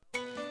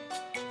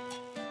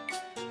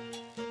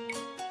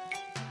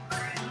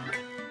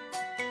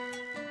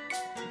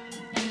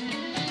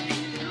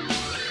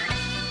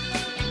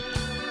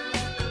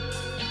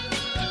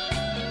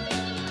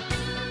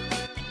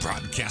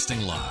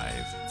Broadcasting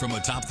live from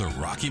atop the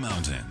Rocky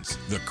Mountains,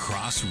 the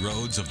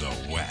crossroads of the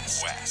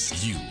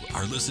West. You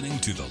are listening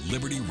to the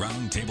Liberty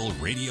Roundtable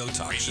Radio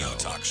Talk Show.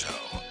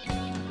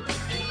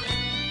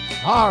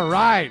 All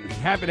right.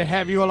 Happy to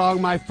have you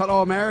along, my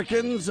fellow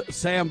Americans.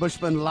 Sam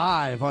Bushman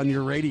live on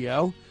your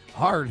radio.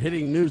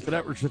 Hard-hitting news the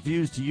networks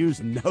refuse to use,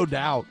 no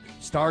doubt,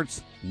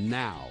 starts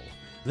now.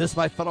 This,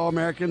 my fellow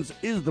Americans,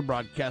 is the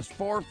broadcast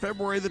for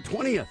February the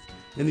 20th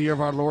in the year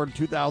of our Lord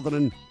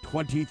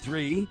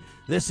 2023.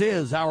 This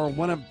is our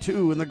one of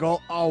two, and the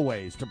goal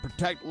always to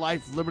protect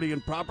life, liberty,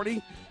 and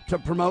property, to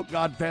promote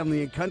God,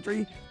 family, and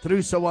country, to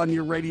do so on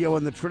your radio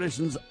and the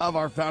traditions of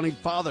our founding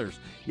fathers.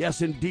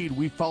 Yes, indeed,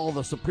 we follow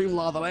the supreme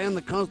law of the land,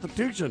 the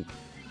Constitution,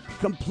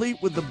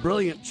 complete with the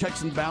brilliant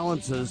checks and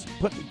balances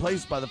put in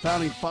place by the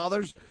founding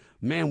fathers.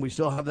 Man, we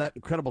still have that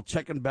incredible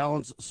check and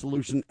balance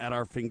solution at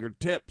our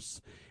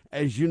fingertips.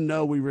 As you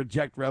know, we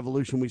reject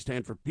revolution. We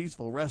stand for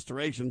peaceful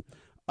restoration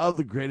of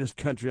the greatest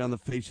country on the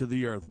face of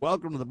the earth.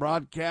 Welcome to the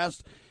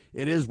broadcast.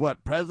 It is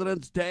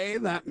President's Day.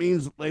 That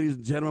means, ladies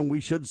and gentlemen, we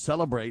should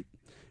celebrate,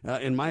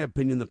 in my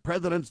opinion, the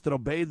presidents that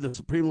obeyed the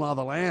supreme law of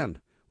the land.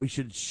 We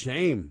should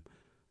shame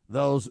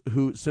those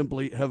who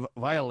simply have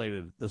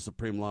violated the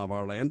supreme law of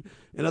our land.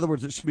 In other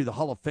words, it should be the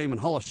Hall of Fame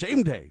and Hall of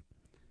Shame Day,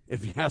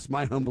 if you ask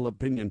my humble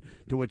opinion,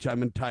 to which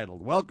I'm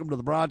entitled. Welcome to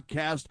the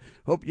broadcast.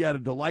 Hope you had a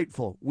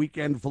delightful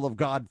weekend full of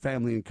God,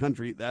 family, and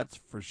country, that's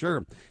for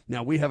sure.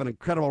 Now, we have an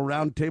incredible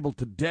roundtable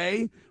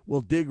today.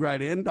 We'll dig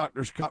right in.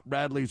 Dr. Scott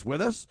Bradley's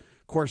with us.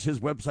 Of course, his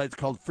website's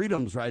called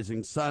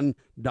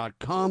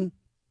freedomsrisingsun.com.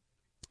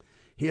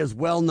 He is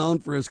well known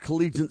for his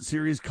collegiate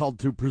series called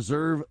To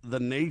Preserve the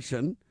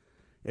Nation.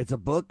 It's a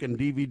book and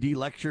DVD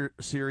lecture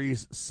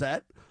series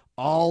set,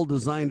 all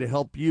designed to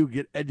help you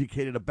get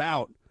educated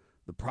about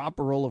the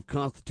proper role of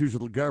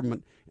constitutional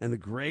government and the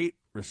great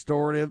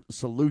restorative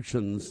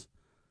solutions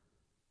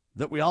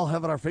that we all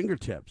have at our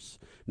fingertips.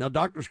 Now,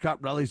 Dr.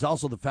 Scott Bradley is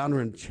also the founder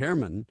and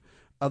chairman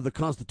of the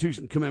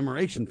Constitution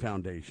Commemoration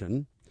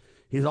Foundation.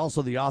 He's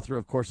also the author,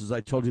 of course, as I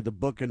told you, the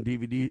book and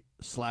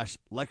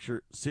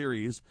DVD/lecture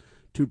series,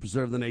 To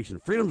Preserve the Nation.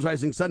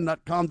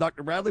 freedomsrisingsun.com.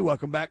 Dr. Bradley,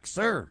 welcome back,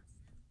 sir.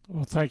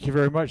 Well, thank you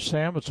very much,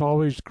 Sam. It's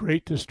always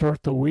great to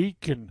start the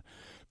week and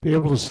be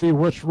able to see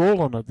what's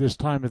rolling at this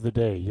time of the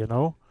day, you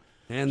know?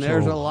 And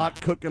there's a lot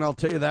cooking, I'll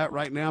tell you that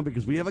right now,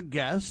 because we have a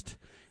guest.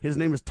 His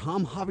name is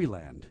Tom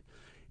Haviland,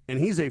 and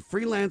he's a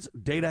freelance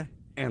data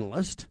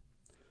analyst.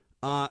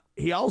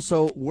 He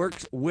also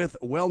works with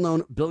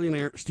well-known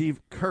billionaire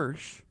Steve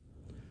Kirsch,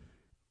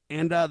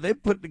 and they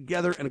put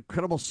together an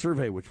incredible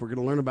survey, which we're going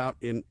to learn about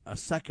in a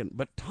second.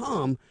 But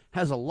Tom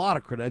has a lot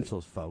of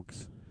credentials,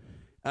 folks.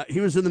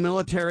 He was in the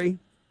military.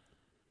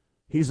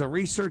 He's a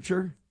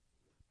researcher.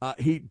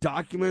 He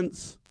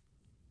documents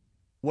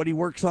what he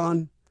works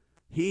on.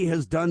 He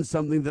has done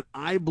something that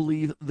I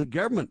believe the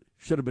government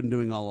should have been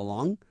doing all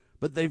along,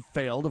 but they've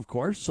failed, of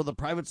course, so the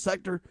private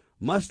sector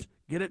must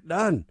get it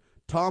done.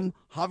 Tom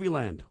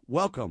Haviland,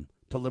 welcome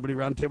to Liberty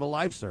Roundtable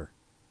Live, sir.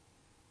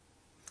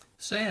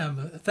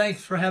 Sam,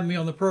 thanks for having me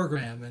on the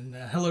program, and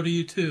hello to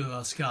you too,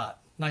 Scott.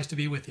 Nice to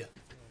be with you.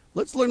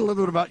 Let's learn a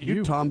little bit about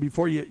you, Tom,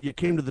 before you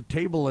came to the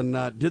table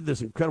and did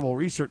this incredible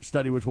research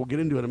study, which we'll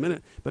get into in a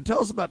minute. But tell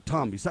us about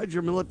Tom. Besides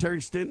your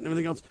military stint and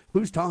everything else,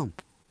 who's Tom?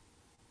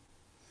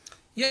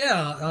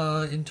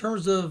 Yeah, in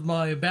terms of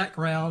my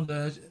background,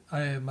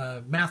 I am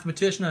a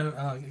mathematician.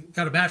 I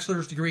got a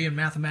bachelor's degree in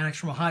mathematics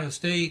from Ohio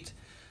State.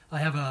 I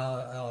have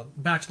a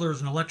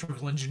bachelor's in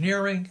electrical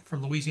engineering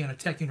from Louisiana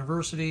Tech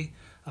University,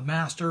 a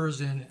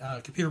master's in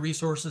computer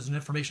resources and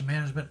information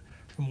management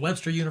from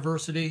Webster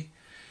University.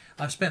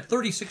 I've spent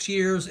 36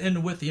 years in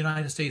and with the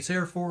United States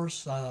Air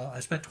Force.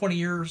 I spent 20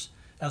 years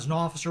as an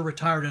officer,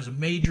 retired as a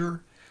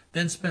major,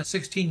 then spent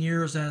 16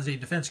 years as a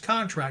defense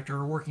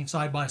contractor working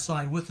side by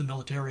side with the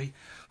military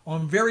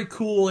on very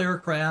cool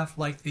aircraft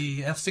like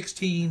the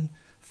F-16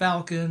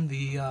 Falcon,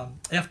 the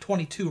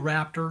F-22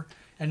 Raptor,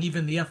 and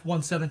even the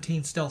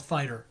F-117 stealth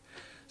fighter.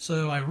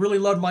 So I really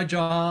loved my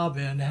job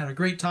and had a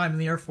great time in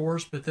the Air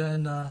Force, but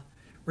then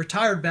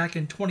retired back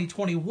in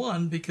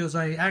 2021 because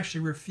I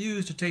actually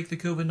refused to take the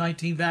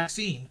COVID-19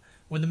 vaccine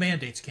when the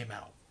mandates came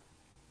out.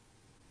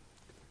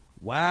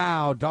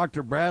 Wow,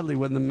 Dr. Bradley,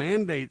 when the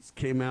mandates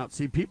came out,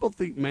 see, people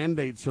think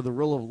mandates are the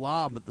rule of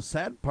law, but the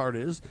sad part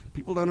is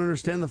people don't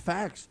understand the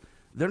facts.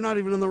 They're not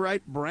even in the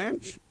right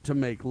branch to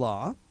make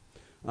law.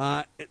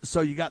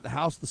 So you got the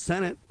House, the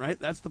Senate, right?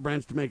 That's the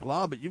branch to make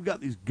law, but you've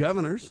got these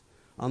governors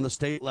on the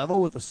state level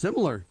with a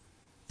similar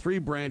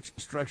three-branch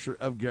structure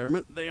of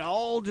government. They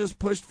all just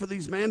pushed for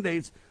these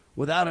mandates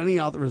without any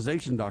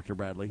authorization, Dr.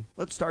 Bradley.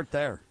 Let's start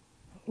there.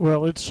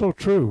 Well, it's so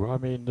true. I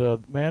mean, a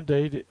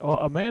mandate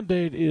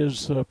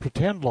is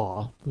pretend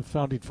law. The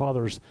Founding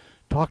Fathers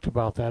talked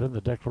about that in the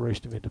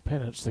Declaration of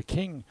Independence. The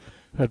king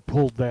had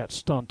pulled that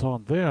stunt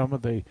on them,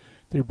 and they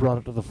brought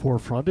it to the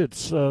forefront.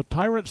 It's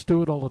tyrants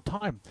do it all the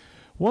time.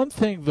 One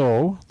thing,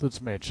 though,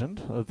 that's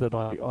mentioned that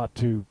I ought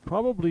to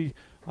probably,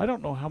 I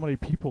don't know how many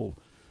people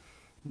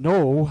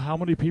know how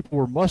many people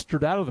were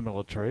mustered out of the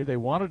military. They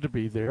wanted to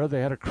be there.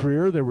 They had a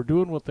career. They were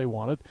doing what they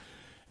wanted.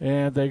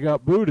 and they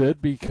got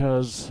booted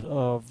because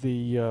of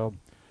the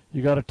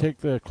you got to take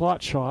the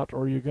clot shot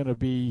or you're going to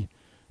be,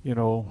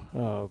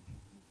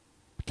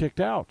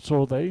 kicked out.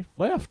 So they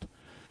left.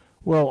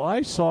 Well,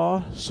 I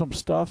saw some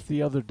stuff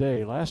the other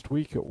day, last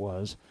week it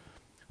was.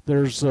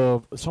 There's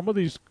some of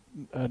these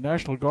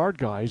National Guard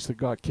guys that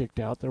got kicked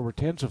out. There were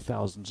tens of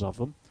thousands of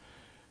them.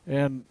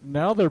 And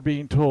now they're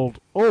being told,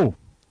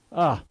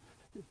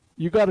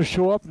 you got to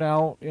show up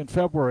now in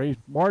February,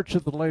 March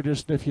at the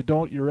latest, and if you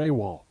don't, you're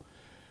AWOL.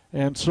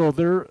 And so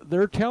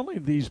they're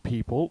telling these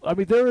people, I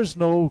mean, there is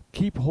no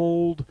keep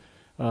hold,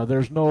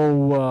 there's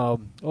no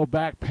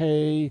back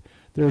pay,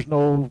 there's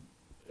no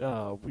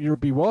you'll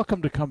be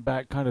welcome to come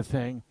back kind of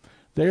thing.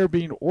 They are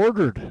being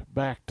ordered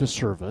back to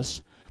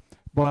service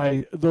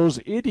by those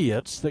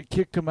idiots that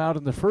kicked them out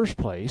in the first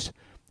place.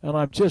 And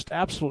I'm just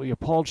absolutely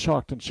appalled,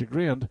 shocked, and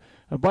chagrined.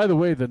 And by the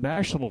way, the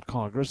National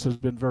Congress has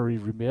been very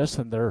remiss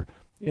in their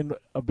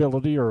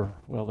inability,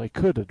 they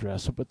could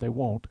address it, but they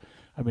won't.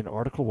 I mean,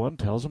 Article 1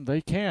 tells them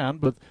they can,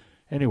 but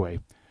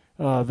anyway,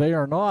 they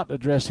are not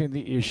addressing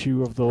the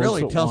issue of those.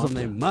 Really that tells want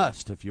them they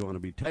must, if you want to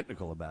be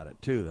technical about it,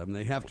 too. I mean,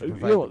 they have to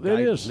provide the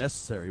guidance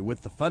necessary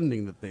with the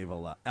funding that they've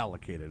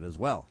allocated as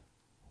well.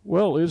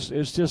 Well, it's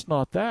just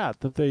not that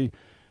they,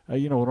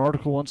 in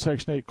Article 1,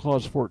 Section 8,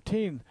 Clause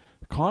 14,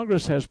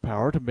 Congress has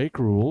power to make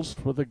rules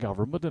for the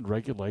government and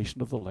regulation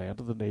of the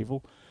land and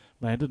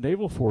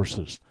naval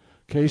forces.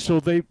 Okay, so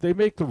they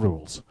make the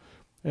rules.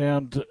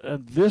 And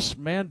this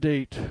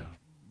mandate,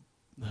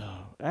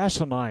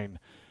 asinine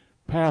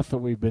path that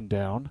we've been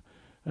down,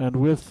 and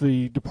with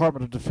the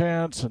Department of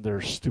Defense and their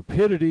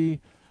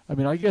stupidity, I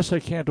mean, I guess I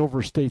can't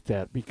overstate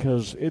that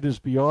because it is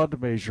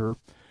beyond measure.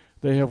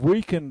 They have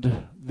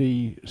weakened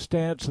the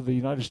stance of the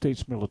United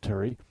States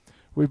military.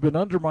 We've been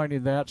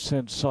undermining that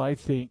since, I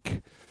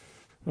think,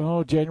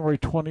 January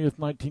 20th,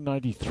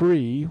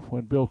 1993,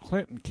 when Bill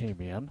Clinton came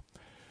in.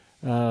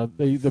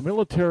 The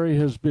military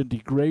has been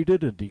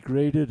degraded and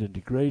degraded and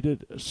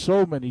degraded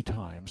so many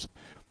times,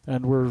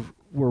 and we're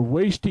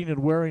wasting and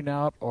wearing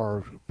out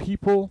our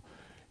people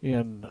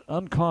in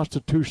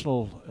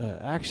unconstitutional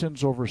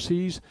actions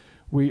overseas.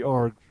 We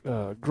are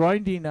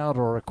grinding out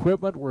our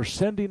equipment. We're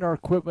sending our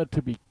equipment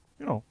to be,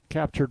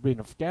 captured in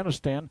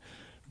Afghanistan,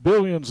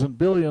 billions and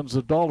billions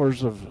of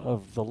dollars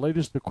of the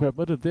latest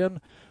equipment, and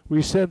then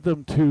we send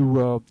them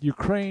to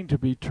Ukraine to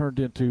be turned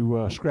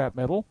into scrap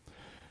metal.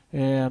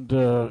 And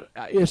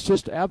it's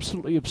just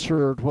absolutely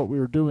absurd what we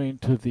were doing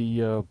to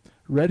the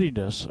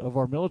readiness of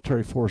our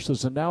military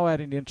forces. And now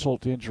adding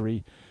insult to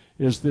injury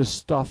is this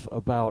stuff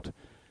about,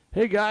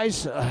 hey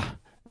guys,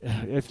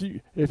 if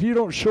you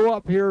don't show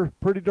up here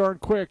pretty darn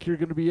quick, you're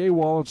going to be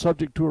AWOL and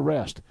subject to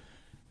arrest.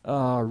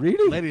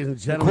 Really? Ladies and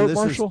gentlemen,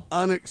 this is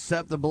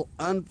unacceptable,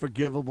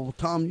 unforgivable.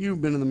 Tom,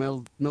 you've been in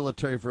the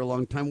military for a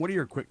long time. What are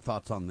your quick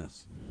thoughts on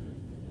this?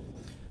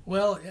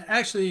 Well,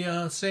 actually,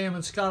 Sam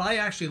and Scott, I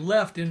actually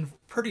left in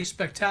pretty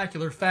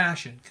spectacular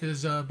fashion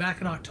because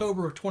back in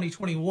October of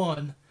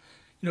 2021,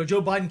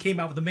 Joe Biden came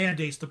out with the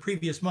mandates the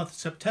previous month of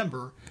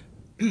September,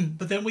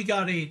 but then we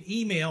got an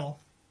email.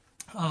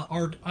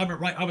 I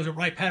was at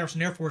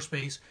Wright-Patterson Air Force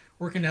Base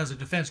working as a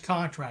defense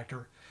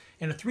contractor,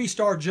 and a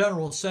 3-star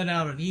general sent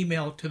out an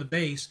email to the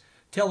base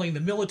telling the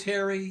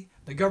military,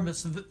 the government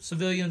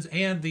civilians,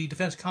 and the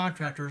defense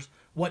contractors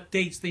what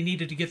dates they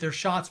needed to get their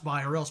shots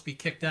by or else be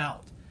kicked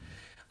out.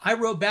 I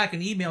wrote back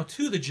an email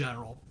to the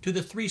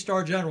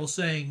 3-star general,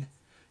 saying,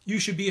 you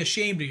should be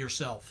ashamed of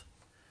yourself.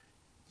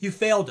 You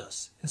failed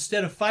us.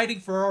 Instead of fighting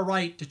for our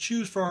right to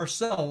choose for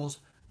ourselves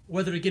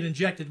whether to get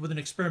injected with an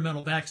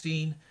experimental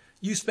vaccine,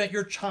 you spent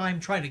your time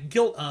trying to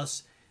guilt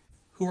us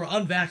who are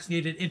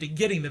unvaccinated into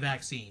getting the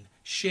vaccine.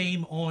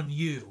 Shame on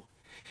you.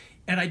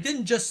 And I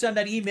didn't just send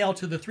that email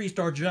to the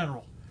 3-star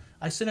general.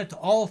 I sent it to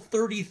all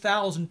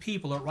 30,000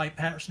 people at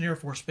Wright-Patterson Air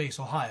Force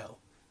Base, Ohio.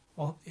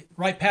 Well,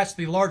 Wright-Pat's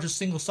the largest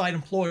single-site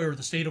employer of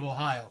the state of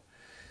Ohio.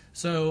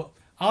 So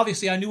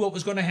obviously I knew what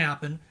was going to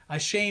happen. I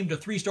shamed a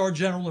 3-star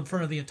general in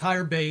front of the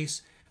entire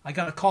base. I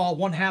got a call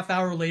 1/2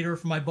 hour later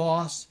from my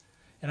boss,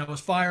 and I was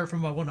fired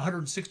from a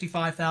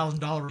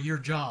 $165,000 a year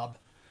job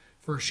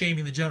for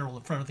shaming the general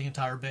in front of the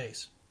entire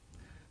base.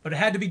 But it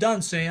had to be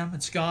done, Sam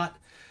and Scott.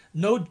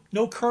 No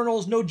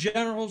colonels, no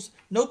generals,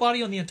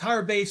 nobody on the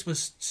entire base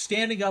was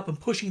standing up and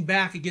pushing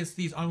back against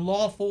these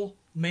unlawful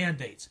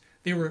mandates.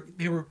 They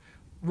were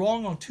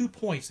wrong on 2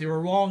 points. They were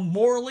wrong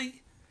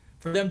morally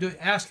for them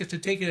to ask us to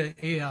take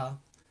a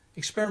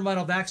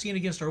experimental vaccine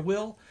against our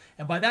will,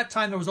 and by that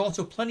time there was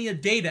also plenty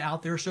of data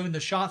out there showing the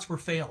shots were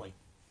failing.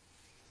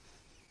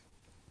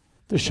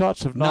 The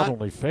shots have not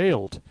only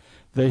failed,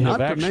 they have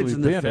actually been. Not to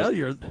mention the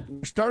failure.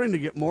 We're starting to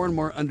get more and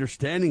more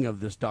understanding of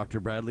this, Dr.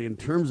 Bradley, in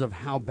terms of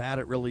how bad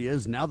it really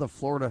is. Now the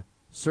Florida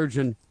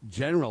Surgeon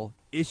General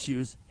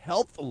issues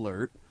health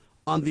alert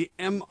on the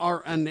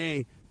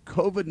mRNA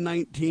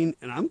COVID-19,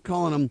 and I'm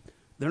calling them,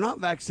 they're not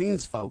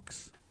vaccines,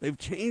 folks. They've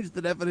changed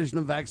the definition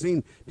of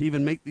vaccine to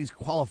even make these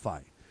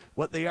qualify.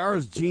 What they are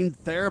is gene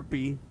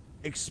therapy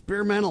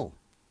experimental.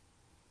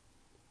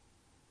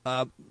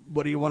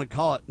 what do you want to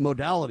call it,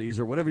 modalities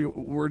or whatever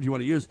word you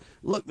want to use.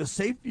 Look, the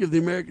safety of the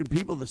American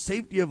people, the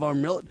safety of our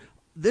military,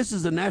 this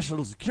is a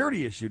national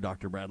security issue,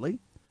 Dr. Bradley.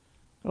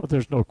 Oh,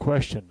 there's no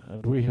question.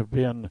 And we have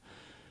been,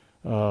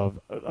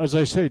 as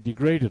I say,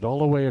 degraded all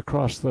the way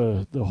across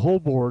the whole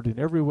board in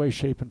every way,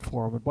 shape, and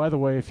form. And by the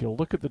way, if you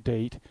look at the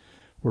date,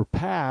 we're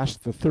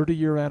past the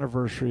 30-year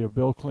anniversary of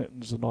Bill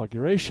Clinton's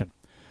inauguration.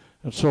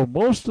 And so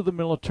most of the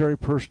military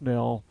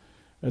personnel,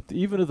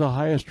 even at the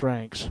highest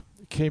ranks,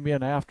 came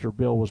in after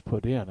Bill was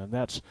put in. And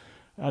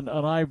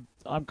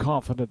I'm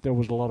confident there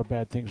was a lot of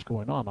bad things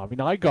going on. I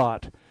mean, I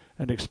got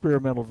an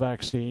experimental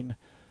vaccine.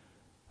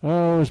 It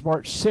was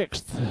March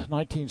 6th,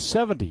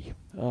 1970,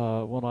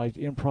 when I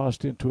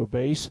improsed into a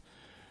base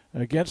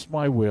against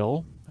my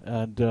will,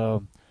 and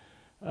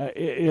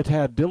it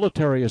had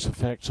deleterious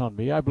effects on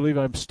me. I believe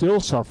I'm still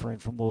suffering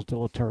from those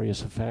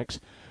deleterious effects.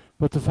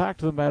 But the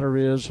fact of the matter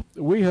is,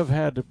 we have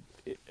had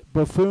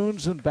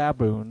buffoons and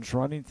baboons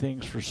running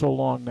things for so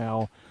long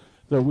now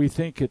that we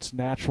think it's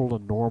natural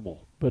and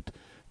normal. But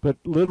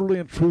literally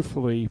and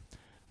truthfully,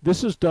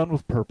 this is done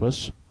with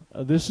purpose.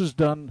 This is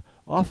done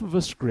off of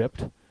a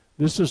script.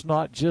 This is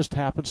not just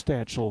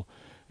happenstantial,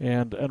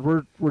 and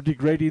we're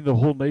degrading the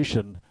whole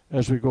nation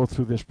as we go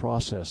through this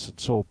process. And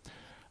so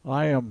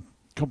I am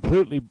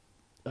completely,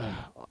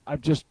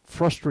 I'm just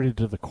frustrated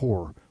to the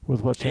core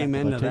with what's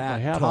happening. Amen to I take that. my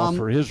hat Tom, off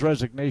for his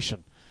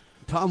resignation.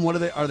 Tom,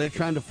 are they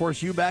trying to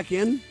force you back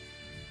in?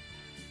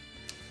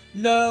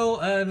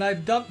 No, and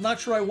I'm not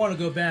sure I want to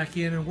go back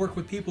in and work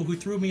with people who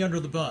threw me under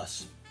the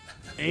bus.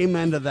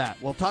 Amen to that.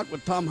 We'll talk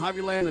with Tom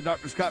Hovyland and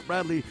Dr. Scott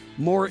Bradley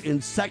more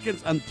in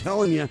seconds. I'm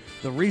telling you,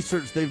 the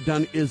research they've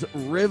done is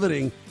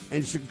riveting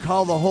and should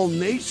call the whole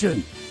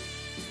nation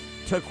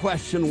to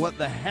question what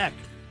the heck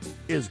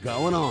is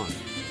going on.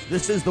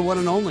 This is the one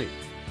and only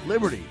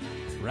Liberty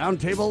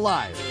Roundtable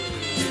Live.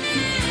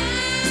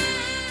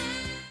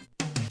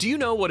 Do you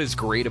know what is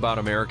great about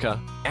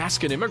America?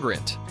 Ask an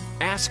Immigrant.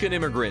 Ask an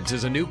Immigrant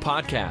is a new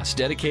podcast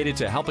dedicated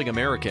to helping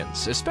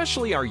Americans,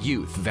 especially our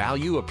youth,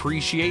 value,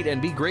 appreciate,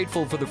 and be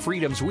grateful for the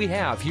freedoms we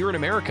have here in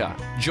America.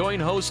 Join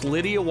host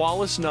Lydia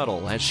Wallace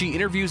Nuttall as she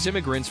interviews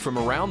immigrants from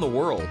around the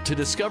world to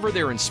discover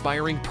their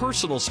inspiring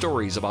personal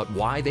stories about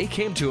why they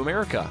came to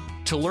America.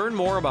 To learn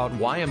more about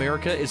why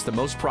America is the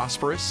most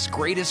prosperous,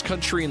 greatest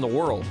country in the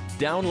world,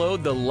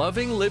 download the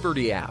Loving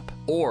Liberty app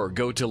or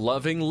go to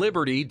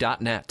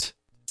lovingliberty.net.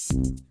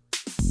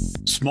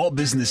 Small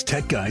Business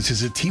Tech Guys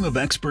is a team of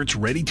experts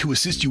ready to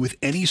assist you with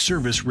any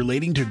service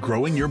relating to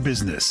growing your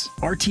business.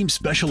 Our team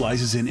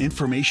specializes in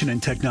information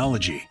and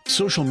technology,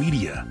 social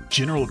media,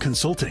 general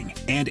consulting,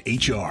 and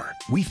HR.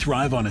 We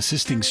thrive on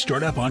assisting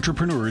startup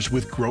entrepreneurs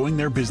with growing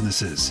their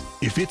businesses.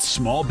 If it's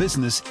small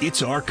business,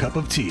 it's our cup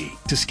of tea.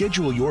 To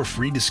schedule your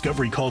free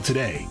discovery call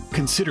today,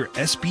 consider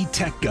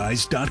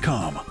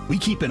sbtechguys.com. We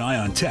keep an eye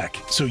on tech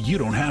so you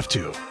don't have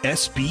to.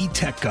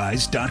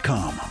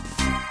 sbtechguys.com.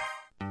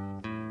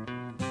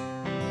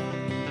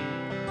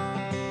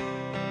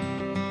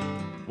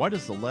 Why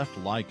does the left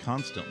lie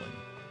constantly?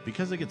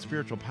 Because they get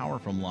spiritual power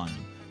from lying.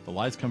 The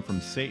lies come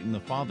from Satan, the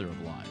father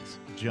of lies.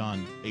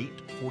 John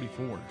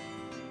 8:44.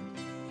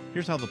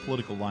 Here's how the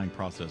political lying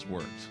process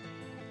works.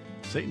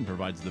 Satan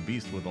provides the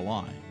beast with a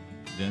lie.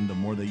 Then the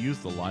more they use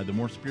the lie, the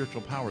more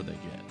spiritual power they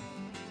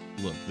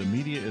get. Look, the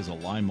media is a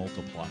lie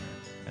multiplier,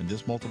 and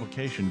this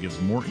multiplication gives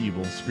more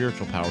evil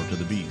spiritual power to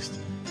the beast,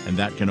 and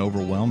that can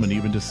overwhelm and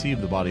even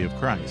deceive the body of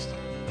Christ,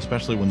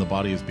 especially when the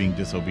body is being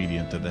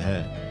disobedient to the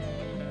head.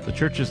 The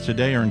churches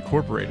today are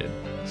incorporated,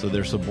 so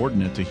they're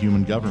subordinate to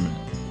human government.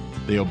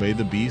 They obey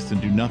the beast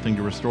and do nothing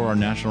to restore our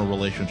national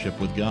relationship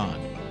with God.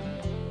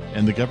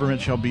 And the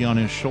government shall be on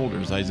his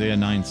shoulders, Isaiah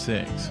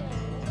 9:6.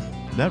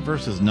 That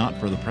verse is not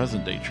for the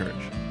present-day church.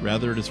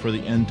 Rather, it is for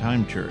the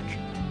end-time church,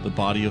 the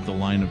body of the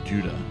line of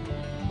Judah.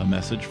 A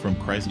message from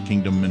Christ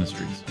Kingdom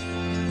Ministries.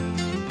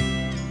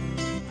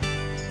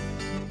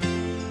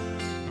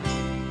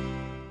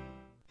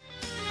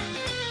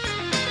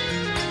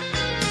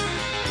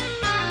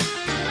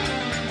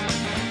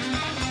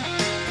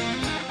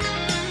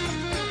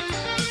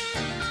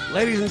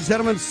 Ladies and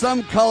gentlemen,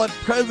 some call it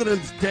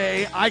President's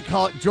Day. I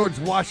call it George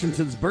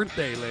Washington's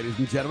birthday, ladies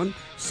and gentlemen.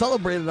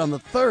 Celebrated on the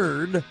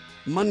third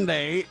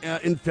Monday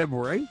in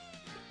February.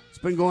 It's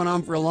been going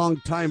on for a long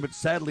time, but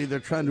sadly they're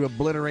trying to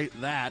obliterate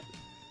that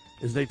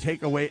as they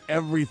take away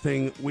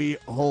everything we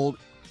hold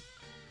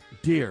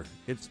dear.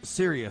 It's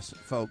serious,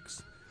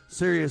 folks.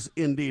 Serious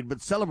indeed,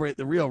 but celebrate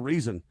the real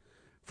reason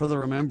for the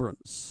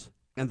remembrance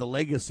and the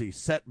legacy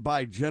set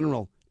by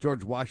General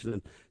George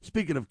Washington.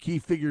 Speaking of key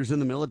figures in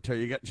the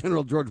military, you got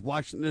General George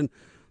Washington,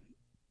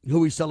 who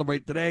we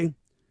celebrate today.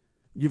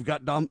 You've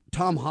got Tom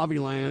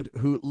Hovyland,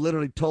 who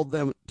literally told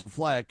them to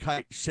fly a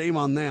kite. Shame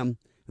on them.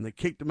 And they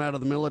kicked him out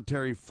of the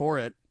military for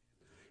it.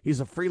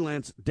 He's a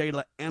freelance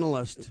data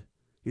analyst.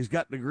 He's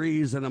got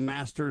degrees and a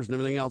master's and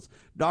everything else.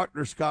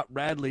 Dr. Scott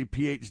Bradley,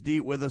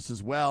 PhD, with us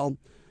as well.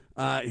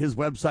 His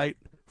website,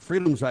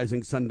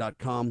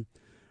 freedomsrisingsun.com.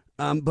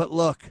 But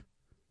look,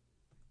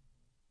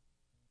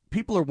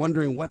 people are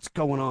wondering what's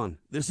going on.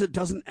 It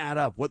doesn't add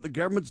up. What the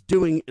government's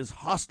doing is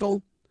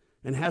hostile,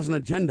 and has an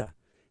agenda.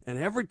 And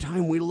every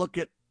time we look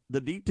at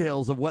the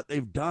details of what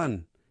they've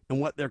done and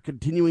what they're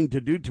continuing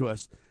to do to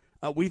us,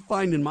 we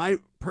find, in my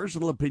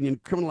personal opinion,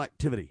 criminal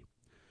activity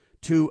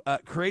to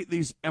create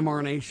these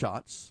mRNA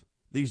shots,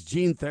 these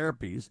gene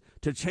therapies,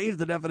 to change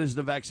the definition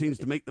of vaccines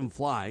to make them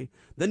fly,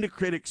 then to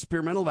create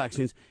experimental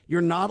vaccines.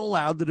 You're not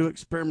allowed to do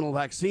experimental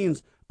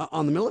vaccines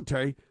on the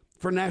military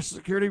for national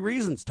security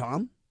reasons,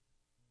 Tom.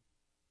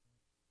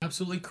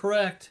 Absolutely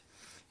correct.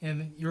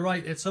 And you're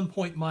right. At some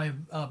point, my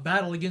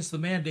battle against the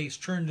mandates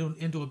turned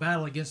into a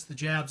battle against the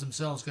jabs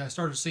themselves, because I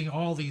started seeing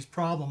all these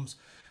problems,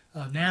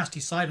 nasty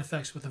side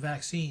effects with the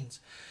vaccines.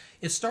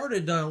 It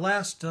started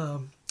last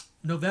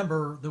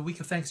November, the week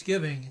of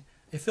Thanksgiving.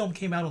 A film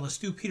came out on the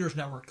Stu Peters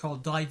Network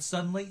called Died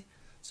Suddenly.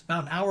 It's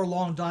about an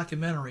hour-long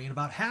documentary, and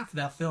about half of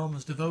that film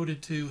is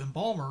devoted to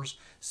embalmers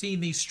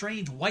seeing these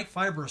strange white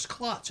fibrous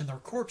clots in their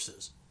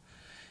corpses.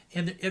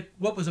 And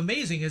what was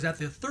amazing is at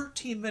the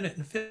 13-minute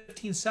and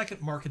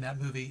 15-second mark in that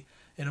movie,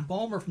 an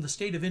embalmer from the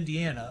state of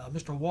Indiana,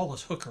 Mr.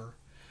 Wallace Hooker,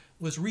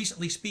 was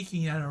recently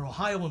speaking at an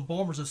Ohio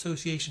Embalmers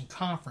Association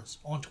conference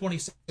on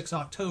 26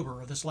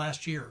 October of this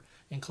last year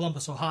in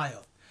Columbus,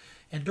 Ohio.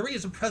 And during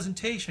his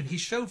presentation, he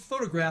showed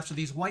photographs of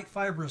these white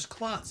fibrous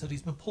clots that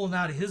he's been pulling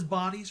out of his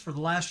bodies for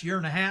the last year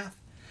and a half.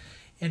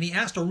 And he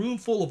asked a room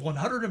full of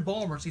 100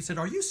 embalmers, he said,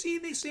 "Are you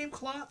seeing these same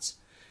clots?"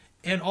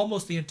 And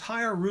almost the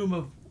entire room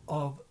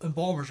of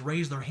embalmers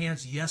raised their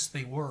hands, yes,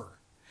 they were.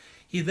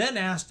 He then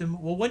asked him,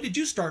 "Well, when did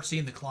you start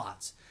seeing the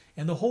clots?"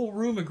 And the whole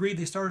room agreed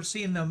they started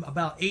seeing them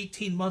about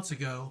 18 months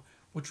ago,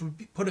 which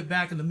would put it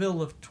back in the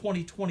middle of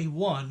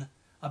 2021,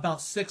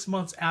 about 6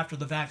 months after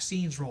the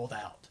vaccines rolled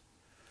out.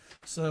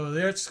 So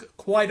that's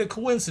quite a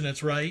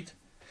coincidence, right?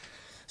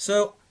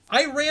 So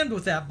I ran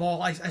with that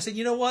ball. I said,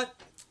 you know what?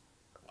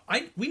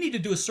 We need to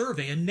do a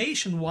survey, a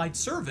nationwide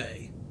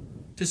survey,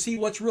 to see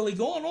what's really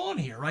going on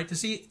here, right?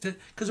 Because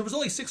there was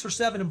only 6 or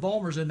 7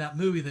 embalmers in that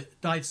movie that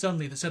died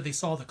suddenly that said they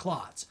saw the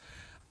clots.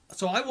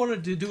 So I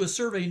wanted to do a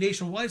survey, a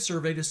nationwide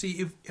survey, to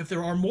see if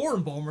there are more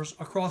embalmers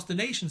across the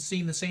nation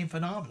seeing the same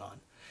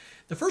phenomenon.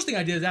 The first thing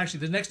I did is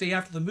actually the next day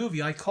after the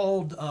movie, I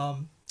called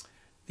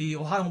the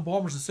Ohio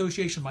Embalmers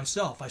Association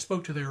myself. I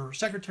spoke to their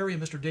secretary,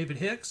 Mr. David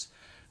Hicks,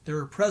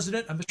 their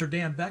president, Mr.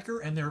 Dan Becker,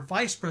 and their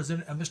vice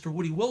president, Mr.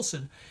 Woody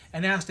Wilson,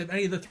 and asked if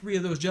any of the 3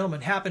 of those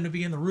gentlemen happened to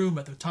be in the room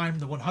at the time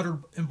the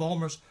 100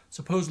 embalmers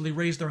supposedly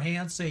raised their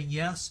hands saying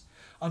yes.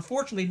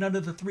 Unfortunately, none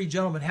of the 3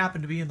 gentlemen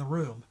happened to be in the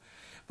room.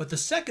 But the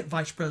second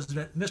vice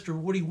president, Mr.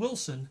 Woody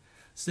Wilson,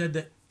 said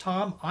that,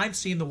 "Tom, I'm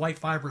seeing the white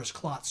fibrous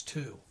clots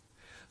too."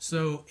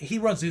 So he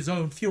runs his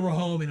own funeral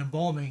home and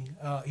embalming.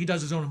 He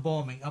does his own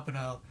embalming up in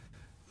a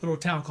little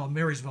town called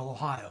Marysville,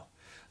 Ohio.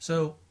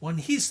 So when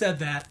he said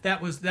that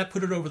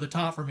put it over the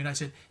top for me, and I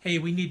said, hey,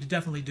 we need to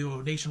definitely do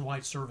a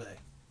nationwide survey.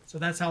 So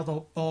that's how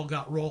the ball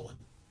got rolling.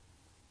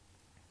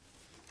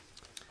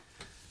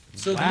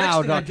 So the next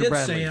thing Dr. I did,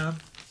 Bradley. Sam,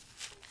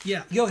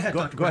 yeah, go ahead,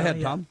 Dr. Go ahead,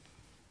 Bradley, Tom.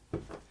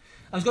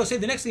 I was going to say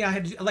the next thing I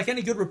had to, like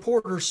any good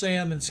reporter,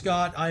 Sam and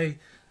Scott, I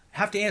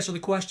have to answer the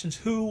questions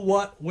who,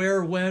 what,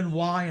 where, when,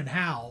 why, and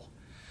how.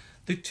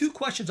 The 2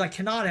 questions I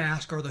cannot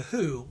ask are the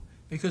who,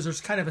 because there's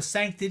kind of a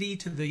sanctity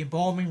to the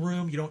embalming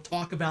room. You don't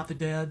talk about the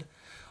dead.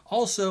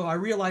 Also, I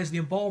realized the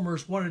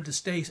embalmers wanted to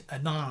stay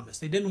anonymous.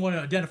 They didn't want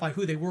to identify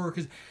who they were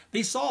because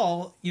they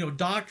saw,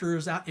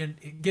 doctors out in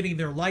getting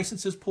their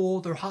licenses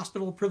pulled, their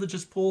hospital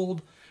privileges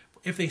pulled,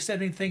 if they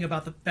said anything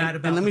about the bad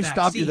about the vaccine. And let me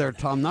stop you there,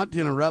 Tom, not to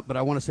interrupt, but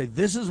I want to say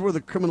this is where the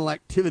criminal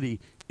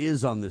activity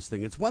is on this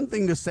thing. It's one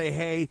thing to say,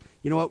 hey,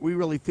 you know what, we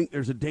really think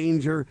there's a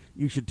danger,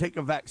 you should take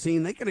a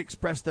vaccine. They can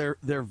express their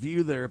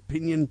view, their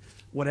opinion,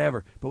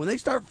 whatever. But when they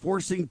start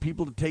forcing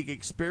people to take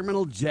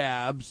experimental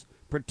jabs,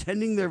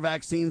 pretending they're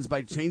vaccines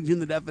by changing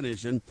the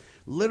definition,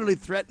 literally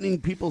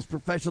threatening people's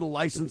professional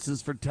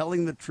licenses for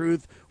telling the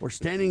truth or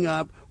standing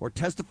up or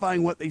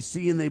testifying what they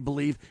see and they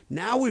believe,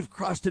 now we've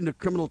crossed into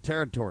criminal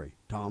territory,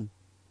 Tom.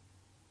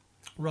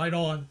 Right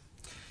on.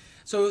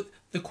 So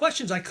the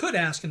questions I could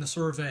ask in the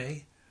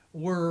survey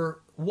were,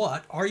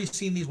 what? Are you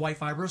seeing these white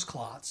fibrous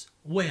clots?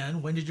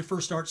 When? When did you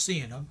first start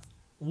seeing them?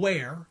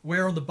 Where?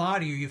 Where on the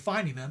body are you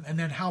finding them? And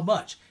then how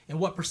much? And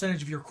what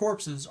percentage of your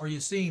corpses are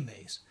you seeing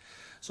these?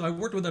 So I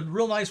worked with a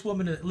real nice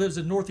woman that lives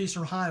in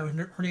northeastern Ohio.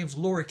 Her name's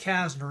Laura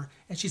Kasner,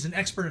 and she's an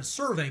expert in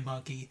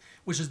SurveyMonkey,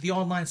 which is the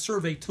online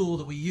survey tool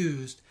that we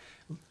used.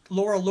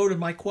 Laura loaded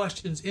my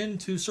questions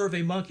into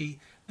SurveyMonkey.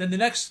 Then the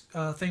next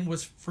thing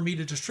was for me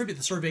to distribute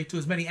the survey to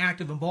as many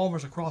active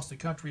embalmers across the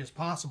country as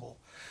possible.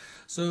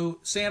 So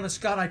Sam and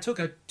Scott, I took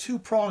a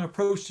 2-prong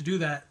approach to do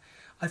that.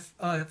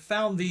 I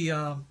found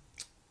the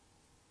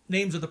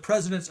names of the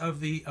presidents of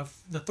the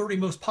 30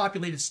 most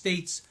populated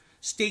states,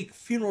 state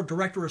funeral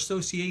director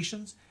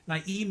associations, and I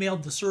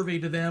emailed the survey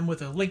to them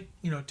with a link,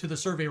 to the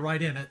survey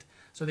right in it,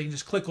 so they can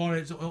just click on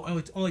it.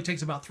 It only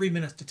takes about 3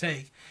 minutes to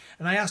take.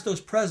 And I asked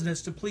those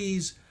presidents to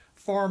please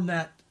farm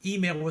that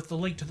email with the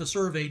link to the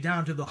survey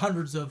down to the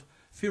hundreds of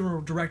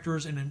funeral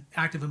directors and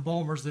active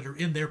embalmers that are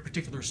in their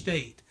particular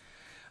state.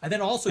 I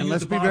then also and use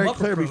let's the be very bottom-up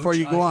clear approach. before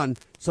you go on.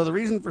 So the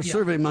reason for Yeah.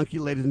 SurveyMonkey,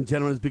 ladies and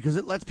gentlemen, is because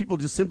it lets people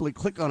just simply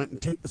click on it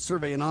and take the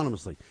survey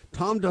anonymously.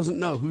 Tom doesn't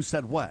know who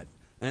said what,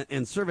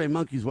 and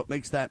SurveyMonkey is what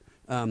makes that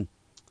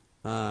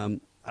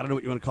I don't know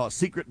what you want to call it,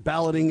 secret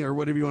balloting or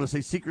whatever you want to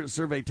say, secret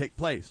survey take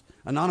place,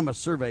 anonymous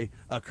survey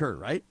occur,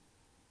 right?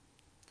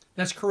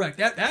 That's correct.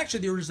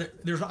 Actually, there's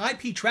an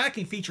IP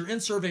tracking feature in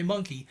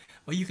SurveyMonkey,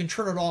 but you can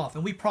turn it off,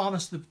 and we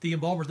promised the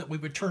embalmers that we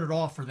would turn it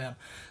off for them.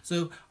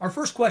 So our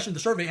first question, the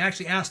survey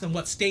actually asked them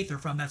what state they're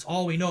from. That's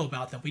all we know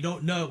about them. We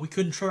don't know. We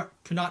could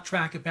not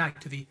track it back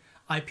to the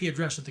IP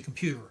address of the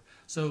computer.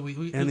 So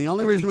and the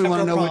only reason we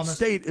want to know promise. which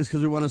state is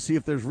because we want to see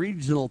if there's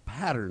regional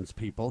patterns,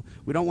 people.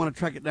 We don't want to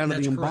track it down to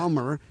That's the correct.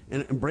 embalmer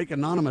and break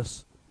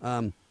anonymous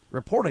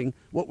reporting.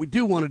 What we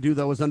do want to do,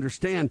 though, is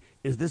understand,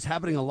 is this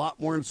happening a lot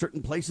more in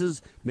certain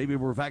places, maybe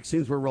where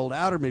vaccines were rolled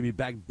out or maybe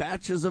back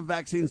batches of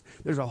vaccines?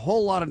 There's a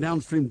whole lot of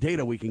downstream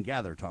data we can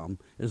gather, Tom,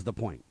 is the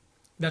point.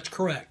 That's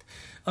correct.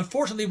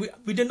 Unfortunately,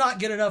 we did not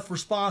get enough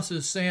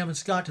responses, Sam and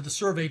Scott, to the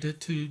survey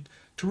to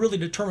really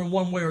determine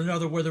one way or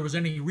another whether there was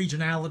any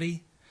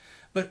regionality.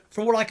 But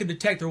from what I could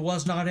detect, there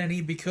was not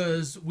any,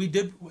 because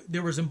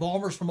there was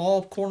embalmers from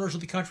all corners of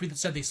the country that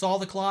said they saw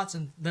the clots,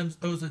 and then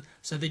those that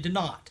said they did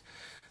not.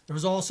 There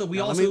was also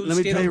Let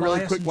me tell you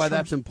really quick why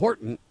that's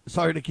important.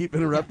 Sorry to keep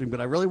interrupting, but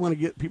I really want to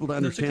get people to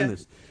understand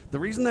this. The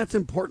reason that's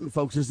important,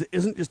 folks, is it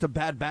isn't just a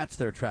bad batch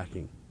they're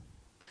tracking.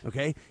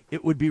 Okay,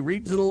 it would be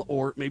regional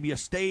or maybe a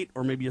state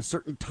or maybe a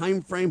certain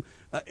time frame.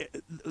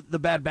 The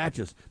bad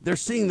batches, they're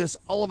seeing this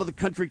all over the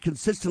country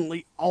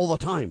consistently all the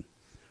time,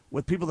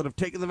 with people that have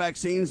taken the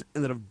vaccines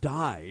and that have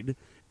died,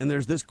 and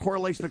there's this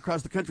correlation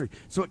across the country.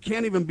 So it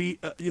can't even be,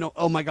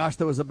 oh my gosh,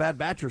 there was a bad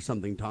batch or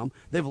something, Tom.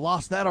 They've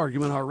lost that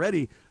argument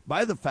already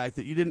by the fact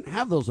that you didn't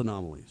have those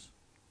anomalies.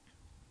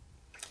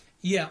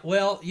 Yeah,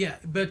 well, yeah,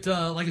 but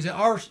like I said,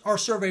 our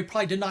survey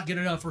probably did not get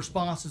enough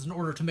responses in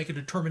order to make a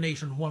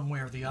determination one way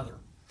or the other.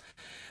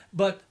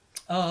 But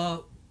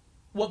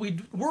what we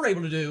were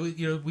able to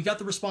do, we got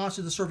the response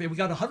to the survey. We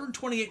got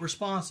 128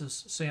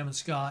 responses, Sam and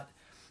Scott.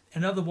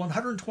 And of the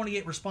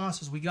 128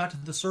 responses we got to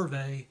the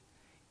survey,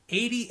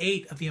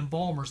 88 of the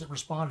embalmers that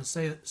responded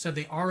said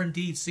they are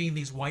indeed seeing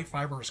these white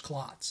fibrous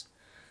clots.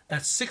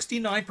 That's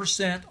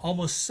 69%,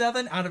 almost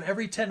 7 out of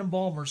every 10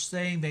 embalmers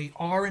saying they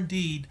are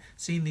indeed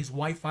seeing these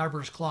white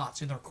fibrous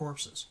clots in their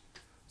corpses.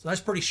 So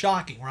that's pretty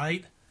shocking,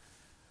 right?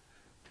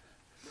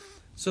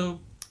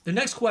 So the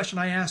next question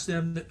I asked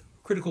them, the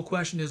critical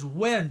question, is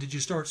when did you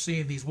start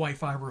seeing these white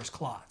fibrous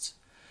clots?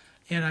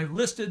 And I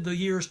listed the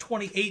years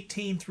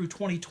 2018 through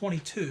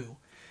 2022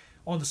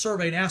 on the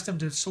survey and asked them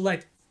to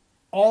select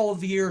all of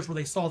the years where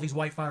they saw these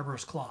white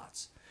fibrous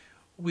clots.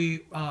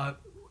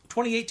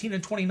 2018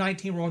 and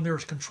 2019 were on there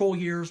as control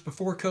years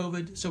before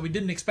COVID, so we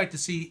didn't expect to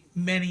see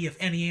many, if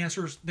any,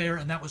 answers there,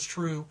 and that was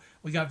true.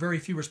 We got very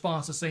few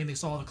responses saying they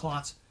saw the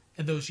clots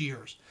in those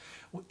years.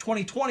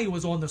 2020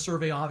 was on the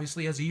survey,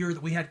 obviously, as a year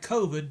that we had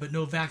COVID, but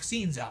no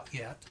vaccines out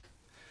yet.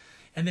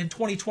 And then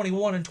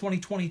 2021 and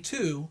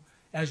 2022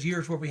 as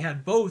years where we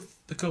had both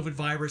the COVID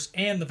virus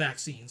and the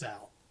vaccines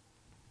out.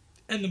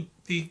 And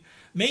the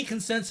main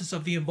consensus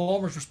of the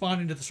embalmers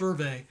responding to the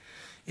survey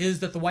is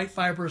that the white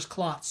fibrous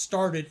clots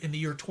started in the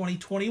year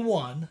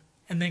 2021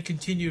 and then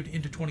continued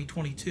into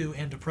 2022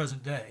 and to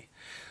present day.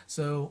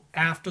 So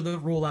after the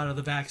rollout of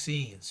the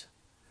vaccines.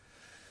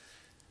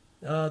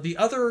 The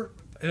other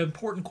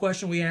important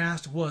question we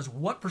asked was,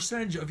 what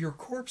percentage of your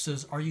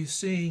corpses are you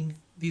seeing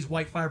these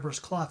white fibrous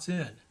clots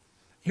in?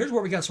 Here's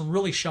where we got some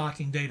really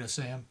shocking data,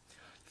 Sam.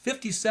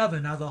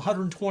 57 out of the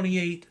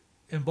 128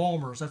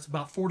 embalmers, that's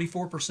about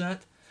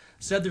 44%,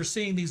 said they're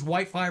seeing these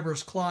white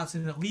fibrous clots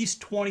in at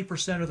least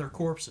 20% of their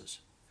corpses.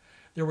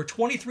 There were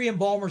 23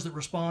 embalmers that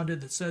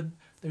responded that said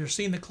they're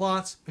seeing the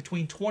clots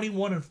between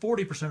 21 and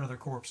 40% of their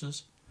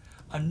corpses.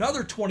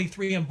 Another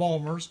 23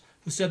 embalmers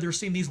who said they're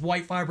seeing these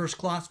white fibrous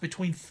clots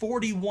between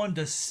 41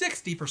 to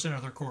 60%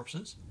 of their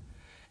corpses.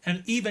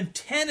 And even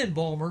 10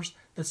 embalmers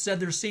that said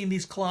they're seeing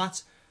these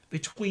clots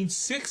between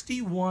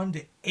 61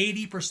 to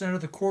 80%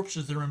 of the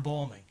corpses they're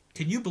embalming.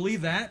 Can you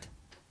believe that?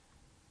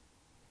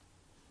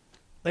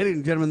 Ladies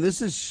and gentlemen,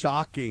 this is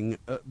shocking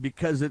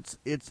because it's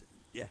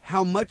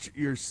how much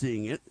you're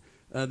seeing it.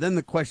 Then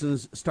the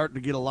questions start to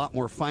get a lot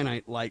more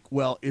finite, like,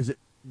 well, is it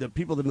the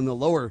people that are in the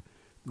lower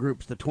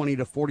groups, the 20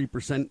 to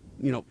 40%,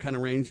 kind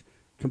of range,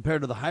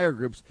 compared to the higher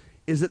groups?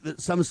 Is it that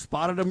some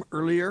spotted them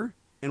earlier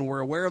and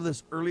were aware of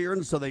this earlier,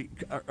 and so they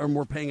are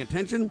more paying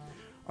attention?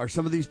 Are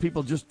some of these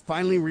people just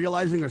finally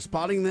realizing or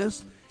spotting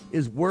this?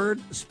 Is word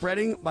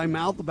spreading by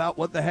mouth about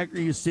what the heck are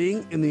you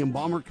seeing in the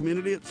embalmer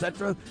community,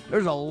 etc.?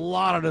 There's a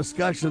lot of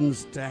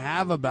discussions to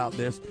have about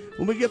this.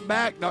 When we get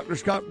back, Dr.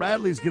 Scott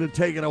Bradley is going to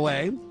take it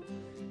away,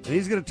 and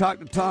he's going to talk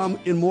to Tom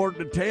in more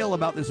detail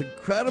about this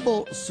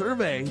incredible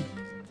survey.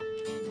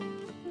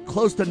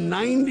 Close to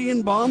 90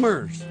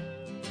 embalmers.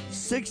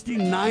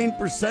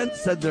 69%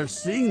 said they're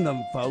seeing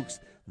them, folks.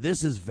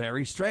 This is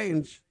very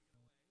strange.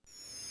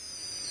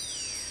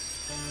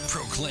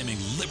 Proclaiming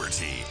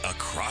liberty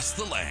across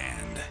the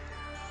land.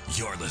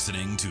 You're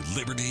listening to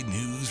Liberty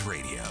News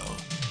Radio.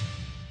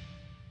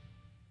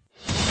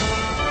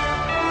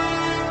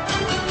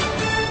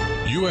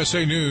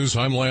 USA News,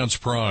 I'm Lance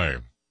Pry.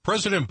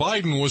 President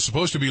Biden was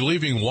supposed to be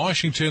leaving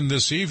Washington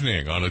this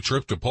evening on a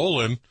trip to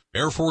Poland.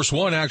 Air Force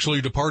One actually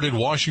departed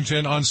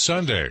Washington on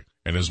Sunday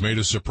and has made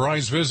a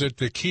surprise visit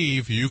to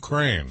Kyiv,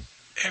 Ukraine.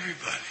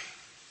 Everybody,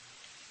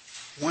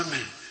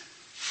 women,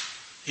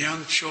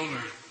 young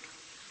children,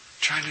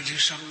 trying to do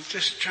something,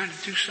 just trying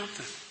to do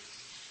something.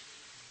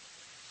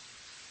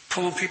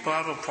 Pulling people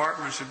out of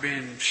apartments and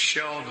being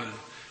shelled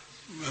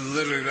and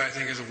literally, I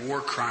think, is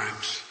war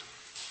crimes.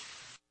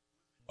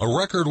 A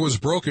record was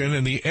broken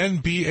in the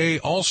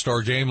NBA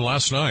All-Star Game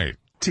last night.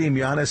 Team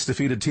Giannis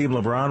defeated Team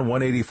LeBron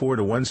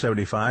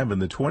 184-175 in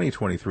the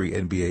 2023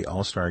 NBA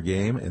All-Star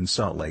Game in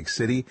Salt Lake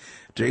City.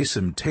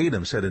 Jason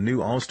Tatum set a new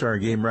All-Star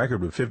Game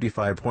record with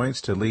 55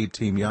 points to lead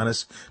Team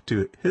Giannis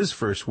to his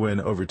first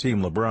win over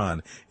Team LeBron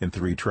in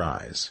 3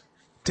 tries.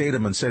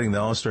 Tatum on setting the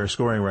All-Star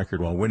scoring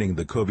record while winning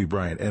the Kobe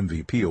Bryant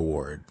MVP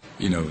award.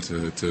 You know,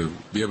 to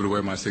be able to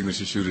wear my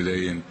signature shoe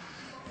today and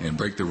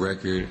break the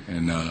record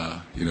and,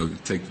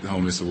 take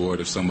home this award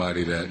of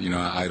somebody that,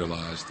 I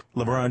idolized.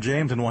 LeBron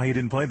James, and why he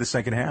didn't play the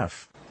second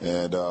half.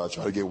 And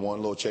try to get one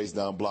little chase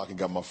down block and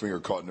got my finger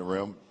caught in the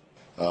rim.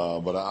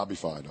 But I'll be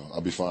fine, though.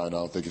 I'll be fine. I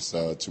don't think it's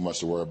too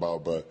much to worry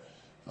about. But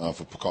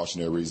for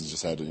precautionary reasons,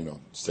 just had to,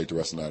 just take the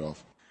rest of the night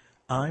off.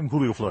 I'm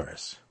Julio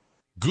Flores.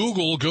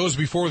 Google goes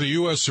before the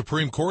U.S.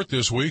 Supreme Court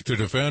this week to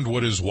defend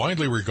what is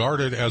widely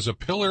regarded as a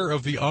pillar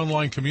of the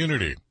online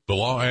community. The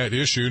law at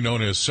issue,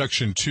 known as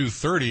Section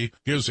 230,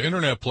 gives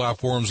Internet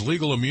platforms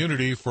legal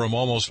immunity from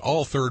almost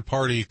all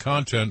third-party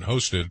content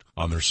hosted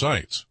on their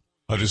sites.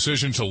 A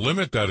decision to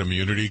limit that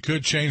immunity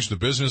could change the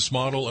business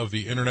model of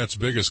the Internet's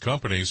biggest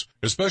companies,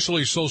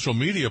 especially social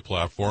media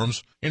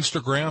platforms,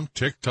 Instagram,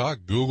 TikTok,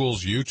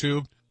 Google's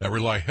YouTube, that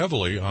rely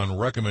heavily on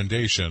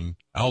recommendation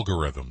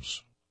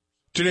algorithms.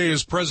 Today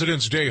is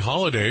President's Day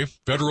holiday.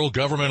 Federal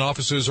government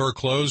offices are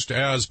closed,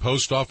 as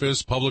post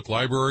office, public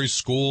libraries,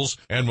 schools,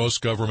 and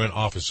most government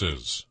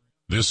offices.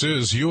 This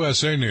is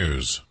USA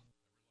News.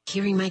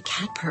 Hearing my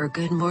cat purr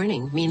good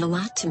morning mean a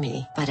lot to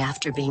me, but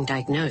after being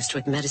diagnosed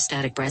with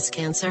metastatic breast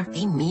cancer,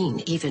 they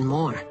mean even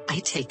more. I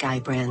take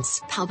Ibrance,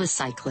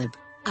 palbociclib.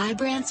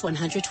 Ibrance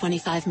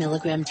 125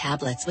 milligram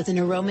tablets with an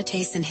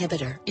aromatase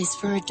inhibitor is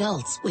for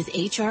adults with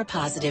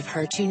HR-positive,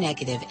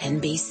 HER2-negative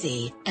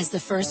NBC as the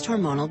first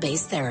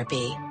hormonal-based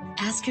therapy.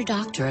 Ask your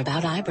doctor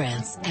about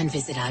Ibrance and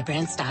visit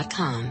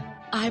Ibrance.com.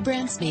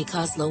 Ibrance may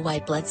cause low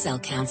white blood cell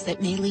counts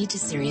that may lead to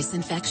serious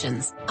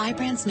infections.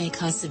 Ibrance may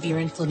cause severe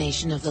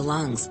inflammation of the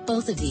lungs.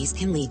 Both of these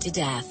can lead to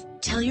death.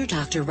 Tell your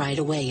doctor right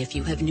away if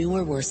you have new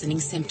or worsening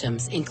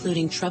symptoms,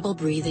 including trouble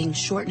breathing,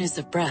 shortness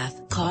of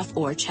breath, cough,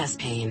 or chest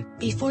pain.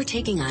 Before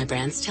taking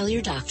Ibrance, tell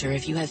your doctor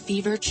if you have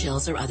fever,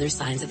 chills, or other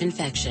signs of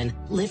infection,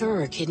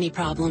 liver or kidney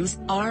problems,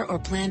 are or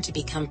plan to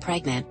become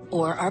pregnant,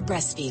 or are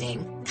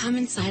breastfeeding.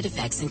 Common side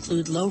effects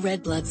include low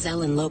red blood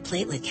cell and low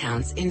platelet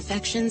counts,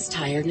 infections,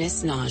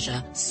 tiredness,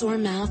 nausea, sore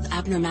mouth,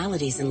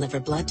 abnormalities in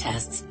liver blood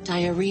tests,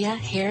 diarrhea,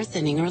 hair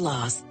thinning or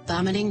loss,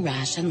 vomiting,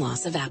 rash, and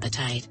loss of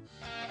appetite.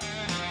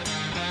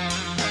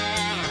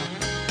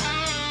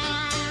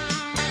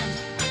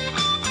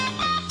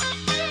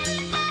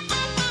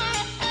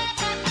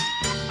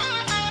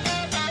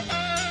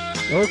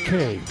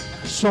 Okay,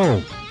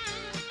 so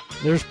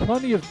there's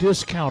plenty of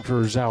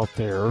discounters out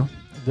there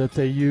that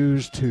they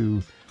use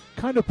to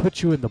kind of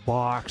put you in the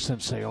box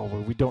and say, oh,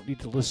 well, we don't need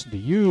to listen to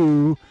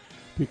you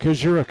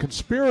because you're a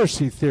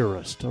conspiracy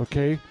theorist,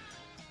 okay?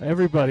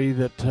 Everybody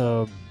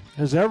that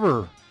has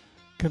ever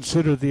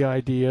considered the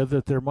idea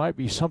that there might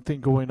be something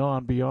going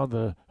on beyond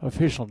the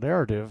official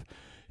narrative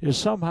is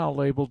somehow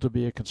labeled to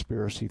be a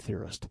conspiracy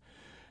theorist.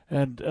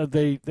 And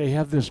they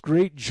have this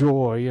great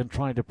joy in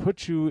trying to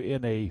put you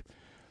in a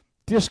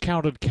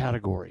discounted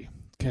category,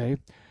 okay?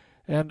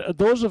 And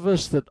those of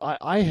us that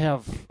I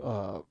have,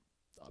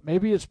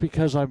 maybe it's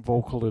because I'm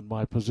vocal in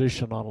my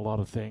position on a lot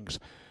of things,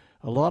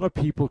 a lot of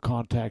people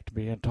contact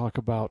me and talk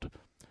about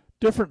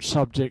different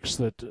subjects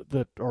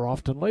that are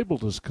often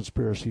labeled as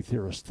conspiracy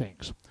theorist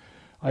things.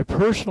 I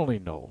personally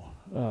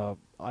know,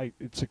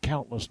 it's a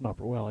countless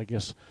number. Well, I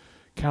guess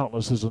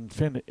countless is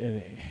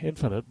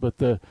infinite, but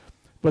the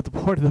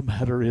point of the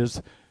matter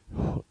is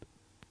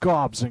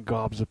gobs and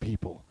gobs of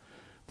people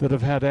that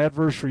have had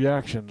adverse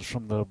reactions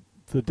from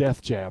the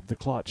death jab, the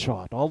clot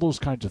shot, all those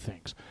kinds of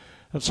things.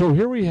 And so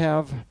here we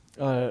have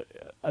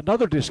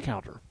another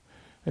discounter,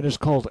 and it's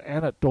called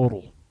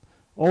anecdotal.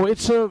 Oh,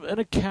 it's an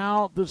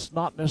account that's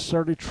not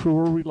necessarily true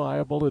or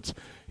reliable.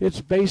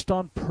 It's based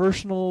on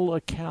personal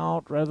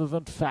account rather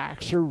than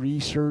facts or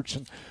research.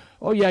 And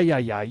oh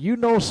yeah, you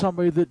know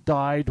somebody that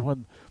died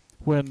when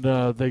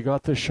they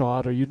got the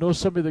shot, or you know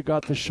somebody that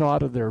got the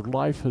shot and their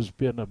life has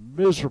been a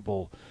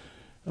miserable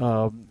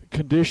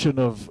condition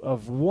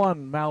of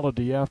one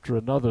malady after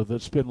another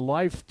that's been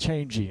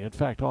life-changing, in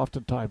fact,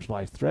 oftentimes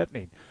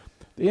life-threatening,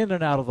 in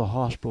and out of the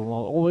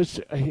hospital. Oh, it's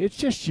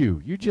just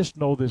you. You just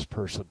know this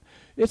person.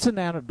 It's an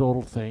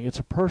anecdotal thing. It's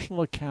a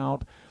personal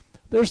account.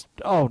 There's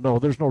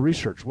no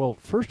research. Well,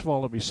 first of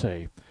all, let me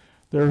say,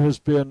 there has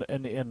been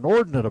an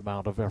inordinate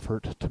amount of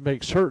effort to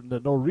make certain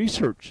that no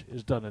research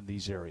is done in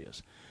these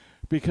areas.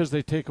 because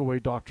they take away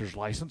doctors'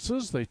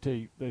 licenses.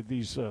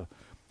 These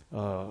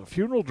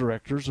funeral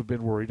directors have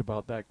been worried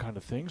about that kind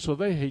of thing, so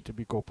they hate to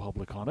go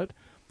public on it.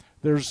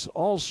 There's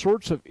all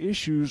sorts of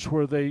issues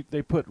where they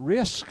put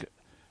risk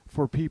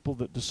for people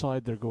that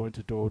decide they're going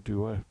to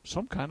do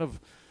some kind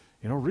of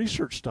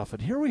research stuff.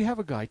 And here we have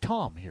a guy,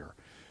 Tom, here.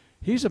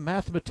 He's a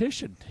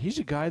mathematician. He's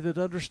a guy that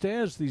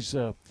understands these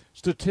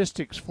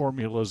statistics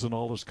formulas and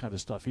all this kind of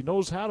stuff. He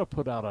knows how to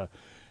put out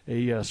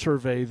a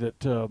survey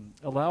that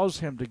allows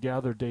him to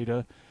gather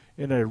data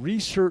in a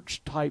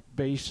research-type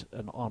base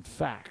and on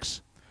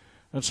facts.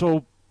 And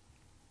so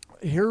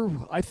here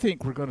I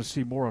think we're going to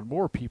see more and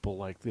more people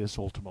like this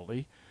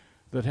ultimately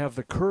that have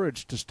the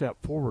courage to step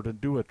forward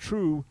and do a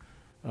true,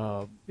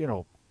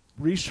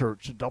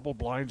 research,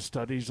 double-blind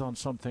studies on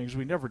some things.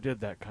 We never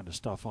did that kind of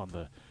stuff on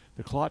the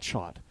clot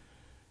shot.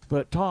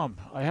 But, Tom,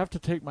 I have to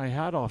take my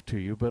hat off to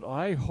you, but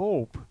I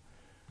hope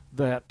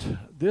that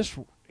this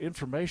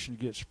information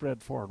gets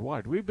spread far and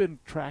wide. We've been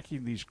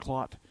tracking these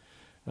clot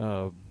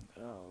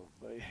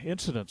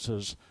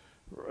incidences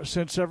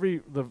since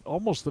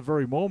almost the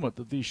very moment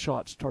that these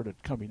shots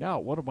started coming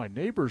out. One of my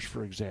neighbors,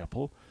 for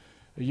example,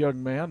 a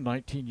young man,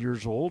 19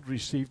 years old,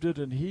 received it,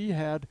 and he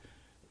had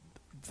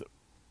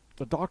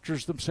the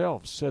doctors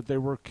themselves said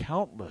there were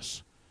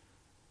countless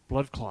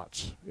blood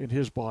clots in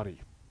his body,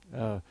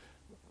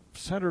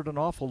 centered an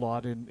awful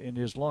lot in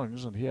his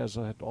lungs, and he has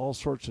had all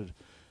sorts of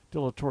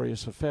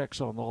deleterious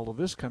effects on all of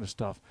this kind of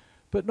stuff.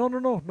 But no,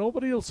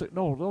 nobody will say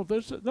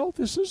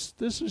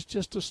this is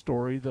just a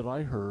story that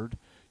I heard.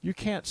 You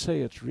can't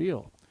say it's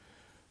real.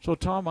 So,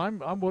 Tom,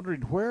 I'm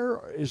wondering,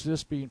 where is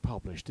this being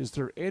published? Is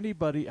there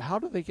anybody? How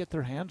do they get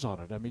their hands on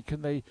it? I mean,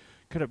 can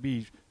it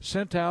be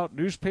sent out?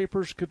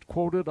 Newspapers could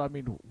quote it. I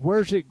mean,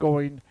 where's it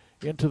going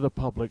into the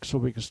public so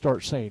we can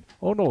start saying,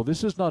 oh no,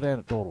 this is not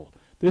anecdotal.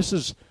 This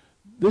is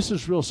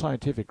real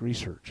scientific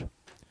research.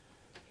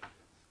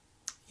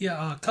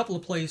 Yeah, a couple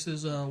of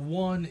places.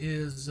 One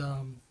is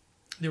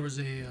there was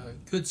a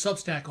good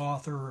Substack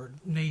author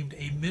named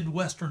A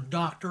Midwestern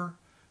Doctor,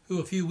 who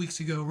a few weeks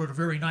ago wrote a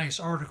very nice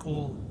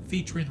article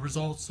featuring the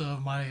results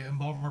of my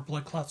embalmer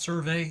blood clot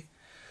survey.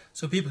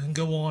 So people can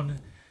go on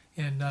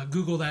and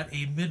Google that,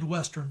 A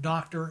Midwestern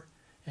Doctor,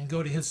 and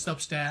go to his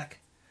Substack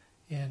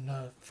and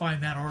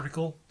find that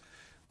article.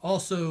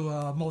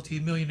 Also,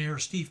 multi-millionaire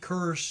Steve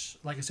Kirsch,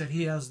 like I said,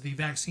 he has the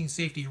Vaccine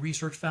Safety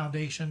Research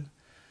Foundation.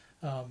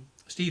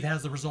 Steve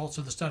has the results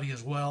of the study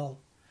as well.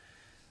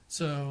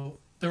 So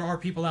there are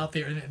people out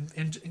there,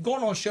 and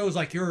going on shows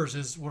like yours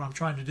is what I'm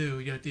trying to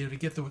do, to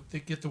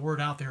get the word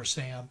out there,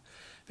 Sam,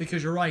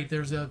 because you're right.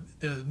 The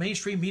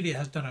mainstream media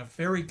has done a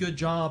very good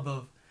job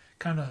of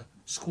kind of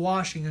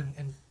squashing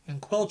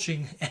and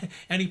quelching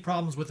any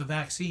problems with the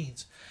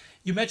vaccines.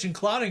 You mentioned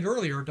clotting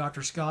earlier,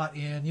 Dr. Scott,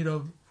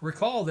 and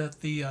recall that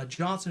the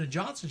Johnson &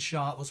 Johnson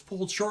shot was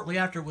pulled shortly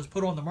after it was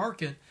put on the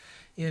market,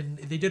 and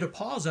they did a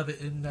pause of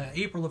it in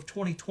April of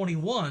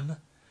 2021.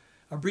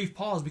 A brief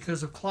pause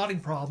because of clotting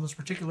problems,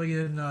 particularly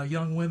in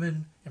young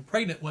women and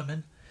pregnant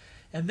women.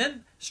 And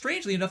then,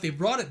 strangely enough, they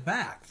brought it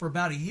back for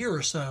about a year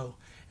or so.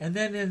 And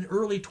then in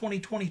early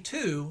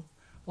 2022,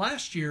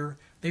 last year,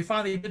 they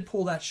finally did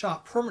pull that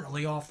shot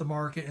permanently off the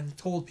market and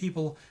told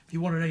people if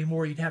you wanted any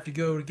more, you'd have to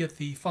go to get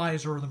the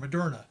Pfizer or the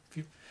Moderna.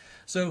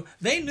 So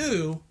they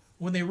knew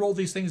when they rolled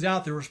these things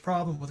out there was a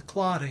problem with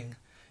clotting.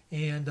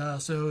 And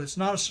so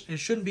it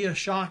shouldn't be a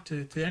shock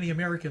to any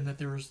American that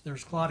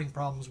there's clotting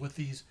problems with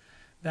these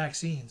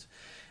vaccines.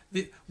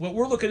 What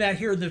we're looking at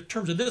here in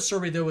terms of this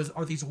survey, though,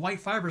 are these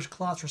white fibrous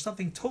clots, or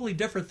something totally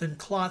different than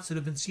clots that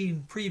have been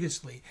seen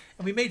previously.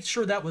 And we made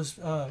sure that was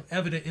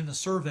evident in the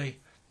survey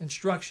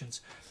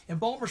instructions.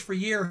 Embalmers for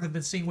years have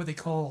been seeing what they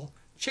call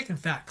chicken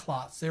fat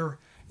clots. They're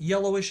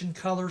yellowish in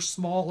color,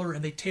 smaller,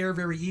 and they tear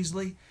very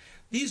easily.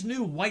 These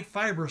new white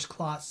fibrous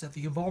clots that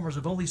the embalmers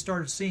have only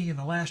started seeing in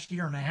the last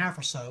year and a half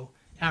or so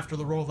after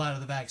the rollout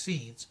of the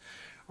vaccines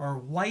are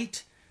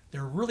white.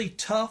 They're really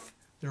tough.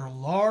 They're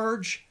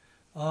large,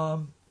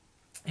 and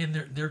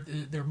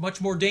they're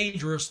much more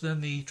dangerous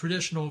than the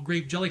traditional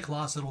grape jelly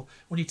clots.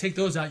 When you take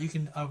those out,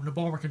 an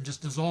embalmer can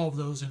just dissolve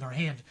those in their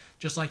hand,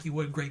 just like you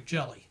would grape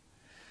jelly.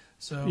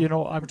 So I'm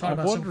we're talking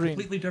about wondering, something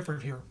completely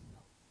different here.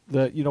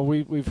 That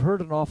we've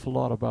heard an awful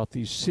lot about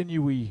these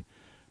sinewy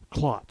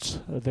clots.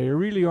 They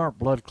really aren't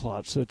blood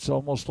clots. It's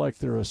almost like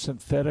they're a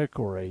synthetic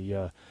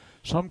or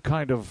some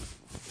kind of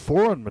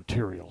foreign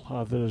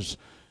material that is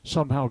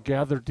somehow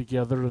gathered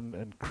together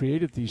and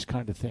created these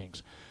kind of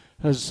things.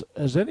 Has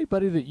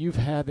anybody that you've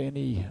had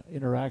any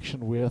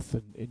interaction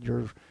with in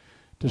your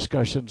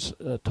discussions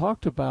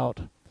talked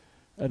about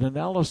an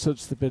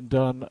analysis that's been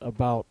done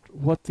about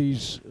what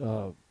these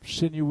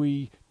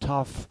sinewy,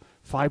 tough,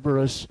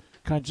 fibrous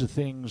kinds of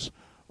things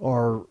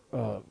are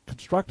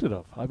constructed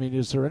of? I mean,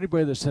 is there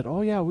anybody that said, "Oh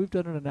yeah, we've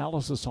done an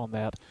analysis on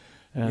that"?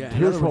 And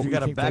here's what you we got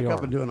to think back they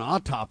up are. and do an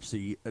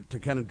autopsy to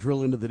kind of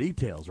drill into the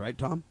details, right,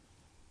 Tom?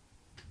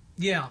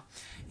 Yeah,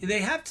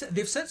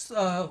 they've since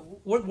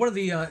one of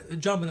the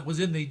gentlemen that was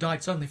in the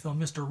Died Suddenly film,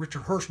 Mr.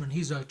 Richard Hirschman,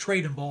 he's a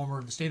trade embalmer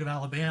in the state of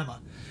Alabama.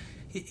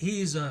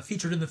 he's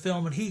featured in the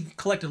film, and he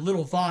collected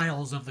little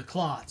vials of the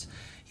clots.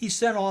 He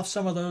sent off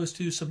some of those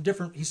to he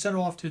sent them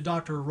off to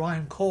Dr.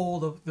 Ryan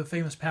Cole, the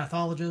famous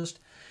pathologist.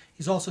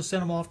 He's also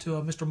sent them off to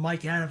Mr.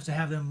 Mike Adams to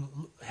have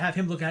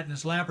him look at in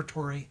his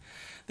laboratory.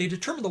 They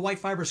determined the white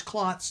fibrous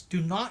clots do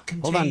not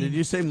contain. Hold on, did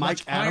you say Mike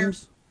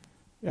Adams?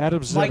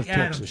 Adams is Mike out of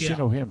Texas. Adams, yeah. You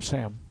know him,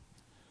 Sam.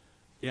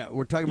 Yeah,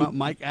 we're talking about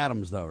Mike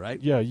Adams, though, right?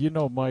 Yeah, you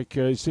know Mike.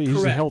 He's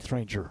a health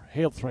ranger.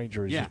 Health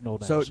ranger, as yeah. you know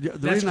that. So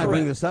the reason I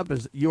bring this up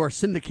is you are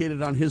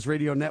syndicated on his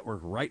radio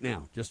network right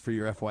now, just for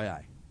your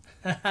FYI.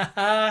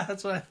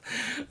 That's right.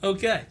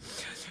 Okay.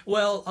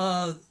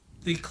 Well,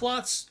 the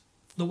clots,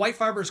 the white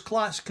fibrous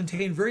clots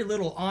contain very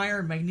little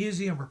iron,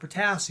 magnesium, or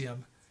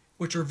potassium,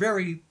 which are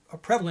very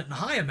prevalent in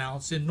high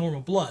amounts in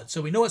normal blood.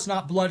 So we know it's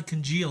not blood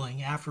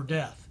congealing after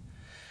death.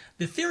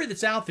 The theory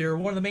that's out there,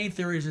 one of the main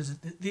theories, is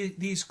that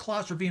these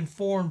clots are being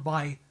formed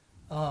by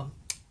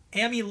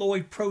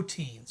amyloid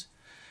proteins.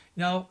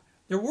 Now,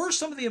 there were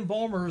some of the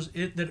embalmers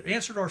that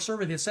answered our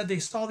survey that said they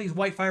saw these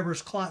white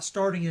fibrous clots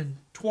starting in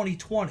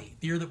 2020,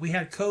 the year that we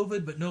had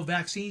COVID but no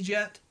vaccines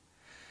yet.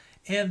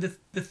 And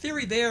the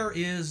theory there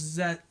is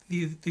that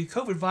the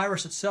COVID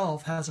virus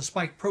itself has a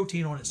spike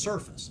protein on its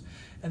surface.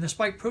 And the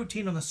spike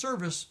protein on the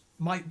surface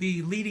might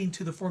be leading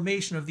to the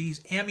formation of these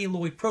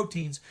amyloid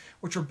proteins,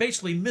 which are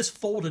basically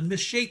misfolded,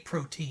 misshaped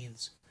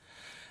proteins.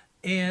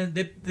 And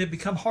they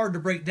become hard to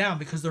break down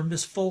because they're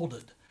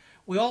misfolded.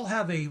 We all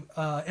have a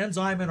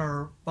enzyme in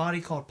our body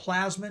called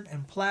plasmin,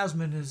 and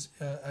plasmin is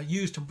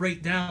used to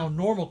break down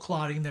normal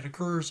clotting that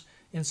occurs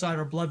inside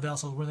our blood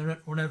vessels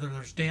whenever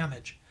there's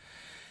damage.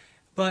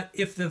 But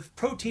if the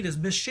protein is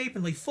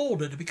misshapenly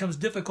folded, it becomes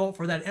difficult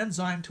for that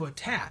enzyme to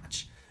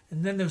attach.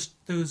 And then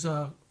those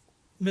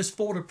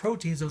misfolded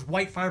proteins, those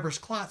white fibrous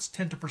clots,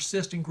 tend to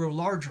persist and grow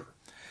larger.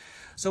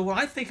 So what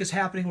I think is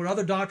happening, what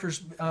other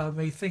doctors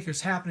may think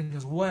is happening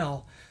as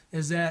well,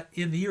 is that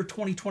in the year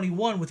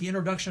 2021, with the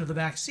introduction of the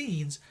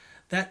vaccines,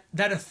 that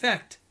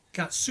effect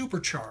got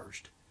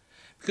supercharged.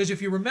 Because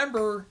if you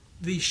remember,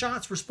 the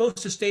shots were supposed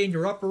to stay in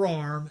your upper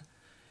arm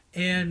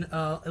and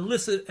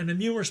elicit an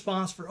immune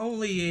response for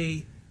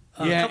only a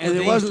couple and of it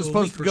days wasn't to a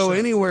supposed week to or go so.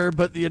 anywhere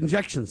but the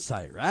injection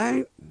site,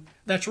 right?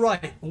 That's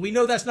right. Well, we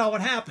know that's not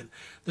what happened.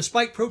 The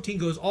spike protein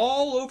goes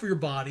all over your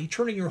body,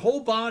 turning your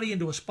whole body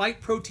into a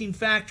spike protein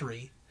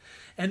factory.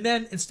 And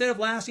then instead of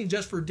lasting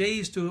just for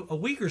days to a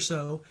week or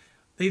so,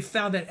 they've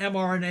found that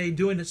mRNA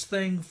doing its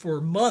thing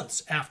for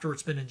months after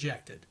it's been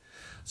injected.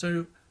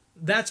 So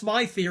that's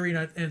my theory,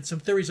 and some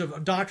theories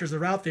of doctors that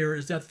are out there,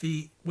 is that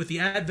with the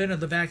advent of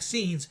the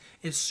vaccines,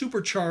 it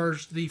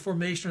supercharged the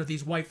formation of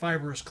these white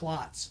fibrous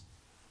clots.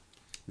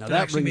 Now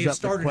that brings up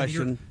the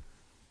question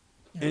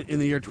in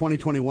the year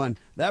 2021.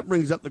 That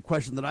brings up the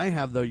question that I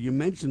have, though. You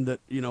mentioned that,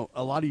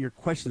 a lot of your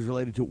questions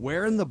related to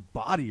where in the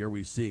body are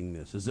we seeing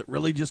this? Is it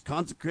really just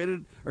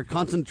concentrated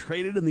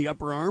in the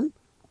upper arm?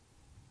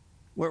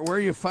 Where are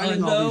you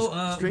finding all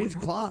these strange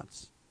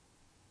clots?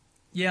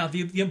 Yeah,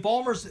 the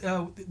embalmers,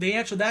 they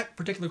answered that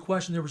particular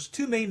question. There was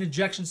two main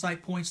injection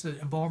site points that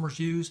embalmers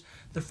use.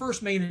 The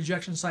first main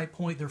injection site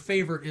point, their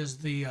favorite, is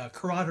the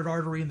carotid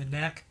artery in the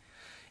neck.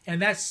 And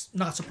that's,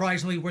 not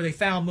surprisingly, where they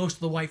found most of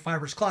the white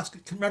fibrous clots.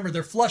 Remember,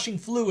 they're flushing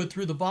fluid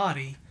through the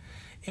body.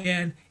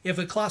 And if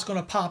a clot's going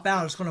to pop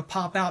out, it's going to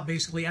pop out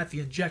basically at the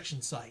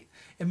injection site.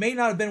 It may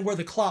not have been where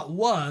the clot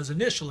was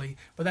initially,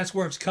 but that's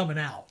where it's coming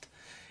out.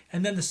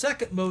 And then the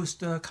second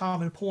most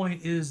common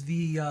point is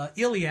the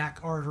iliac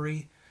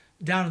artery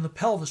down in the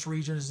pelvis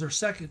region is their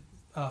second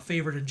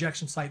favorite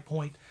injection site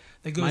point.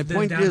 That goes My then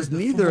point down is to the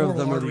neither of femoral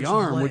them are arteries the of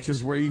arm, leg. which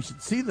is where you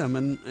should see them.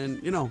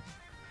 And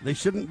they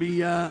shouldn't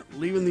be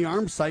leaving the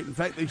arm site. In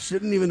fact, they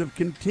shouldn't even have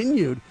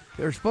continued.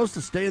 They're supposed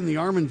to stay in the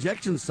arm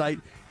injection site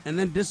and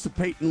then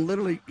dissipate and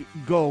literally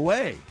go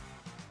away.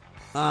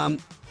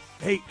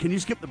 Hey, can you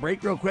skip the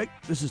break real quick?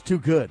 This is too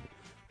good.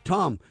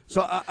 Tom,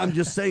 so I'm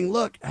just saying,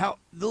 look,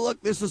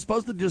 this is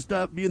supposed to just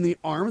be in the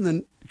arm and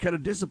then kind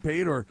of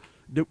dissipate or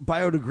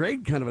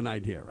biodegrade, kind of an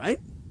idea, right?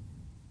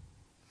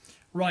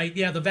 Right,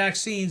 yeah, the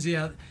vaccines,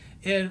 yeah.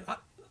 And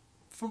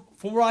from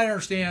what I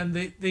understand,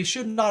 they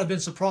should not have been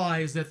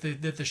surprised that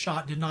the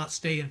shot did not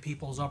stay in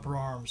people's upper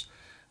arms,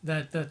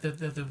 that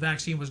the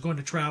vaccine was going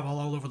to travel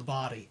all over the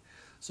body.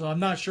 So I'm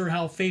not sure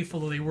how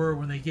faithful they were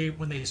when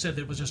they said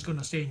that it was just going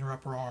to stay in your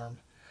upper arm.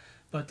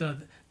 But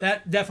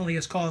that definitely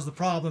has caused the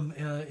problem.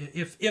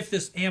 If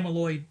this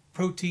amyloid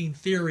protein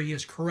theory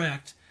is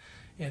correct,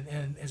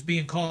 and is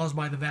being caused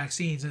by the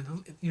vaccines,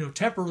 and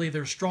temporarily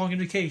there's strong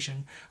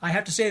indication. I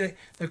have to say that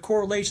the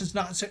correlation is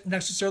not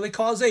necessarily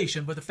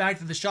causation, but the fact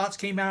that the shots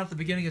came out at the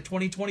beginning of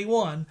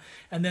 2021,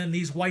 and then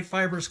these white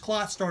fibrous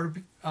clots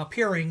started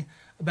appearing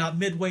about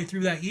midway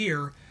through that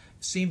year,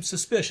 seems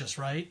suspicious,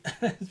 right?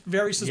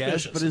 Very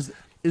suspicious. Yes, but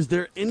is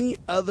there any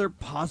other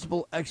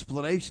possible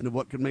explanation of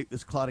what could make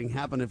this clotting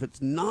happen if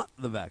it's not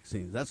the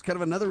vaccines? That's kind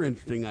of another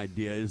interesting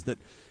idea, is that,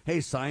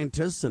 hey,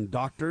 scientists and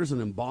doctors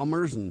and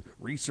embalmers and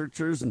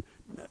researchers and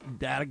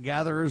data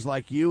gatherers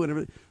like you and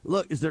everything,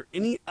 look, is there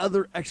any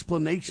other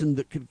explanation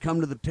that could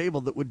come to the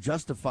table that would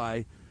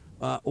justify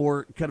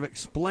or kind of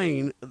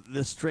explain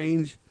this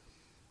strange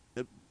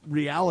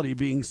reality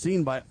being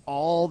seen by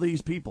all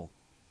these people.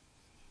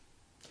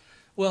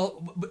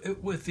 Well,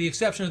 with the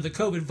exception of the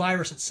COVID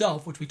virus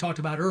itself, which we talked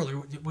about earlier,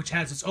 which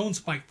has its own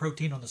spike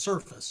protein on the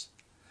surface,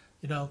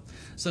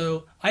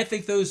 so I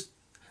think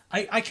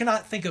I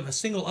cannot think of a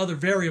single other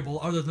variable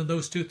other than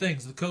those two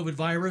things: the COVID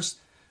virus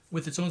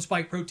with its own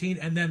spike protein,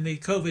 and then the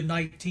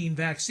COVID-19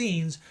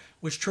 vaccines,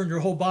 which turn your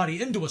whole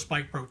body into a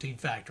spike protein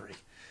factory.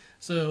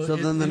 So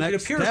then it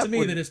appears to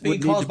me that it's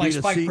being caused by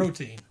spike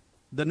protein.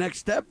 The next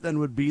step then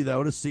would be,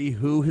 though, to see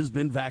who has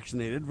been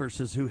vaccinated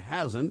versus who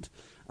hasn't.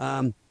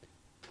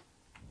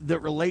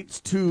 That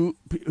relates to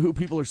who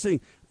people are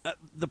seeing.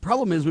 The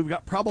problem is we've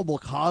got probable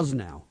cause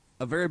now,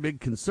 a very big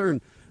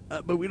concern,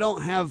 but we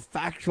don't have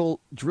factual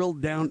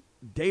drilled down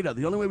data.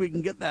 The only way we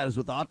can get that is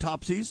with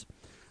autopsies.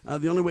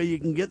 The only way you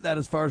can get that,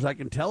 as far as I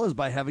can tell, is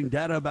by having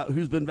data about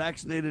who's been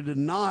vaccinated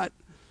and not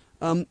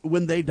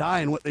when they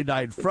die and what they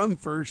died from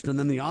first, and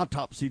then the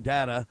autopsy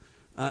data.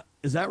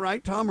 Is that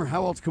right, Tom, or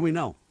how else can we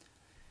know?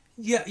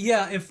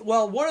 Yeah.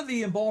 One of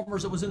the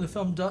embalmers that was in the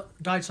film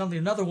died suddenly.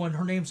 Another one,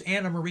 her name's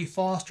Anna Marie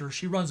Foster.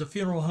 She runs a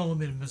funeral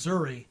home in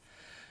Missouri.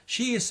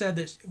 She has said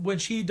that when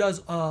she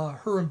does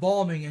her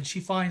embalming and she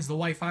finds the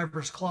white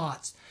fibrous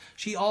clots,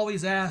 she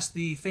always asks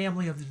the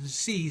family of the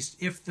deceased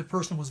if the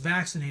person was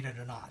vaccinated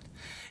or not.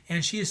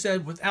 And she has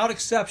said, without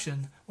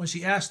exception, when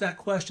she asked that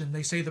question,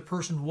 they say the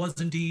person was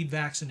indeed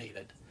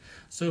vaccinated.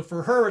 So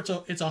for her, it's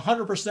a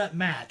 100%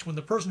 match. When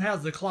the person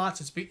has the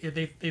clots,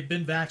 they've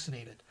been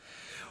vaccinated.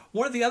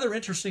 One of the other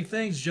interesting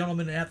things,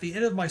 gentlemen, at the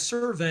end of my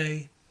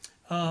survey,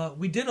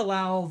 we did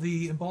allow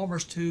the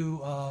embalmers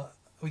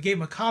we gave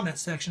them a comment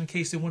section in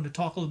case they wanted to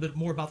talk a little bit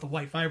more about the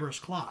white fibrous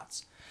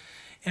clots.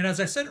 And as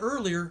I said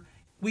earlier,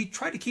 we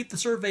try to keep the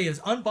survey as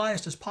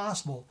unbiased as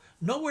possible.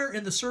 Nowhere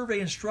in the survey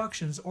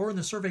instructions or in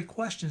the survey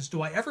questions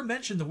do I ever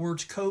mention the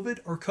words COVID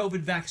or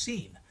COVID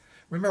vaccine.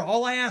 Remember,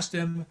 all I asked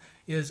them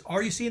is,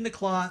 are you seeing the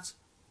clots?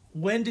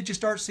 When did you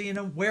start seeing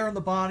them? Where on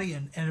the body?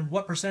 And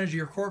what percentage of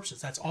your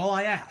corpses? That's all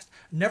I asked.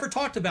 Never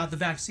talked about the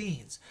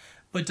vaccines.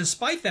 But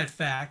despite that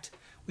fact,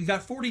 we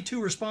got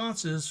 42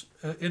 responses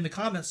in the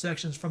comment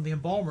sections from the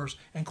embalmers,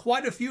 and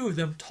quite a few of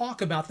them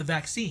talk about the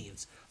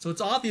vaccines. So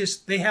it's obvious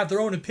they have their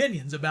own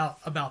opinions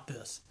about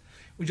this.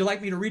 Would you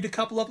like me to read a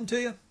couple of them to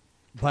you?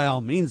 By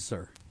all means,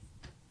 sir.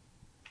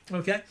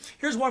 Okay.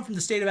 Here's one from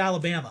the state of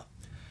Alabama.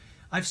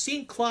 I've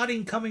seen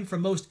clotting coming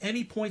from most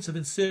any points of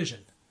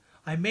incision.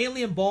 I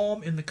mainly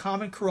embalm in the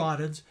common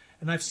carotids,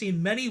 and I've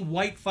seen many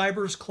white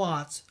fibrous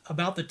clots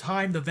about the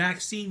time the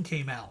vaccine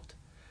came out.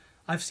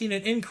 I've seen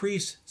an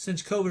increase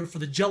since COVID for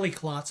the jelly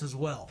clots as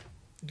well.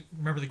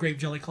 Remember the grape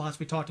jelly clots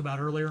we talked about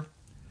earlier?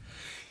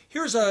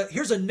 Here's a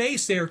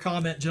naysayer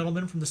comment,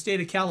 gentlemen, from the state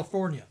of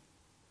California.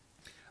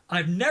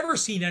 I've never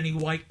seen any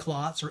white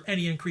clots or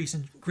any increase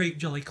in grape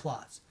jelly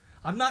clots.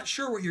 I'm not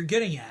sure what you're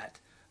getting at.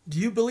 Do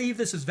you believe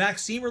this is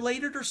vaccine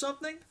related or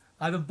something?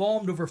 I've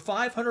embalmed over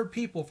 500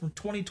 people from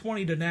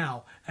 2020 to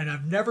now, and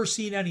I've never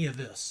seen any of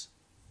this.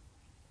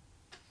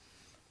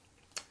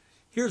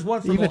 Here's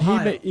one from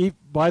Ohio.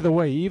 By the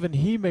way, even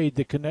he made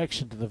the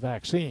connection to the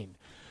vaccine,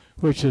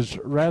 which is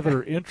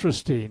rather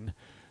interesting,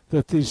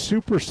 that these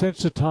super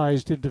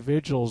sensitized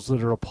individuals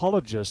that are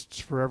apologists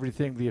for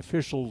everything the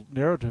official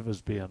narrative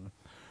has been,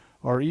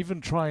 are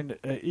even trying,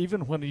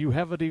 even when you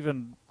haven't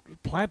even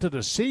planted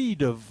a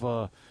seed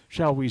of,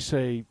 shall we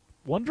say,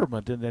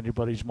 wonderment in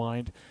anybody's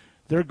mind,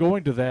 they're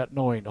going to that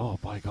knowing, oh,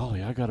 by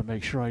golly, I got to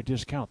make sure I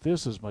discount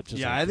this as much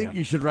as I can. I think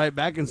you should write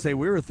back and say,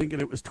 we were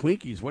thinking it was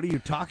Twinkies. What are you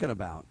talking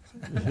about?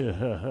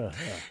 Yeah,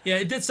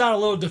 it did sound a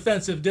little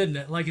defensive, didn't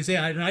it? Like you say,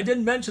 I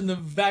didn't mention the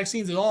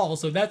vaccines at all,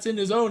 so that's in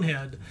his own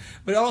head.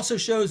 But it also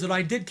shows that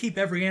I did keep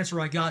every answer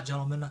I got,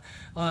 gentlemen.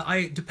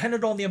 I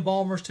depended on the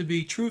embalmers to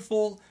be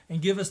truthful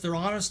and give us their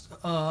honest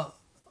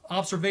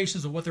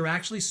observations of what they're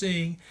actually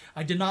seeing.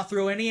 I did not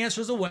throw any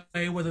answers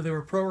away, whether they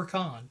were pro or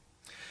con.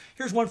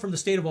 Here's one from the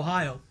state of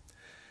Ohio.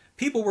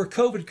 People where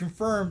COVID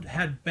confirmed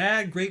had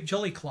bad grape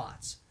jelly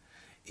clots.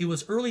 It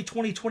was early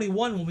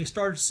 2021 when we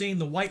started seeing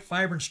the white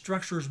fibrous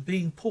structures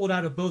being pulled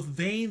out of both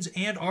veins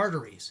and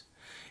arteries.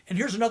 And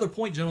here's another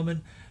point,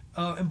 gentlemen.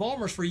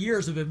 Embalmers for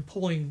years have been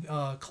pulling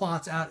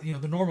clots out,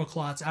 the normal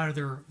clots out of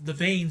the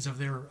veins of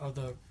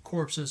the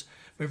corpses,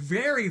 but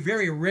very,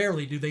 very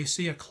rarely do they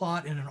see a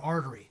clot in an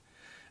artery.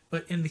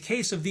 But in the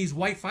case of these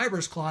white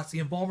fibrous clots, the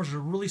embalmers are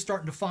really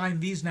starting to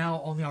find these now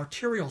on the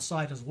arterial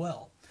side as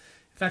well.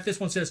 In fact, this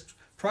one says,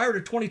 prior to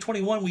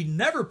 2021, we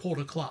never pulled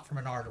a clot from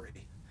an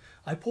artery.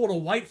 I pulled a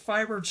white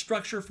fibrous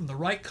structure from the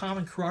right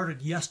common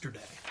carotid yesterday.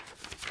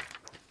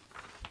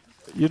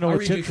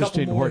 It's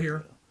interesting. Go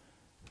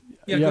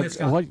ahead,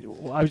 Scott.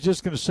 I was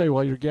just going to say,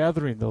 while you're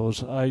gathering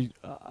those, I'm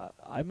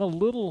a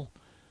little.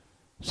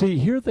 See,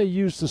 here they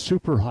use the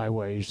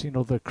superhighways,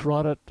 the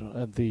carotid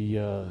and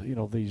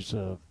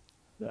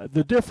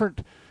the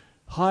different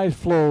high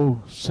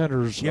flow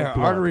centers. Yeah, of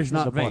blood arteries,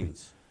 not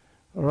veins.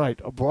 All right,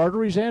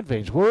 arteries and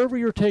veins. Wherever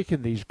you're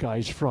taking these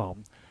guys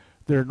from,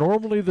 they're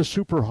normally the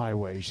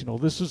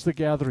superhighways. This is the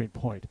gathering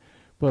point.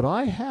 But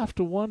I have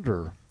to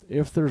wonder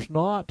if there's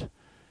not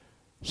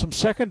some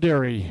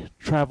secondary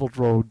traveled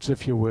roads,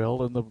 if you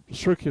will, in the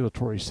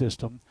circulatory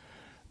system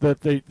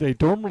that they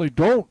normally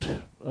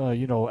don't,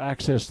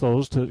 access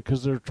those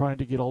because they're trying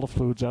to get all the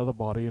fluids out of the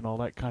body and all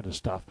that kind of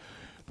stuff.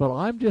 But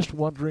I'm just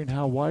wondering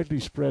how widely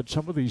spread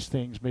some of these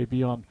things may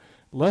be on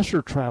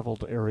lesser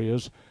traveled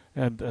areas,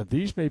 and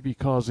these may be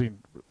causing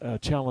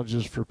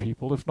challenges for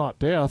people, if not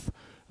death,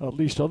 at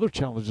least other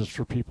challenges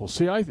for people.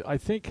 See, I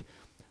think,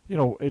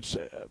 it's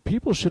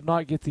people should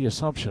not get the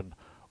assumption,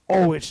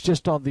 oh, it's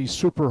just on these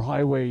super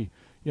highway,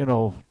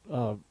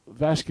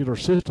 vascular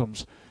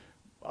systems.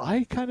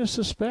 I kind of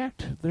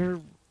suspect they're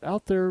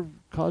out there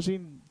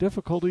causing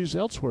difficulties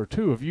elsewhere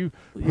too. Have you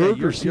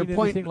heard or seen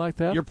anything like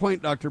that? Your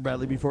point, Dr.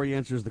 Bradley, before he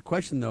answers the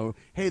question, though,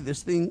 hey,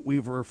 this thing, we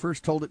were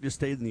first told it just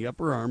stayed in the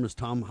upper arm, as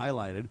Tom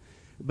highlighted,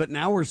 but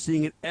now we're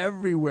seeing it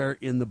everywhere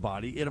in the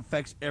body. It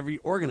affects every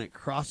organ. It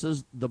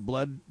crosses the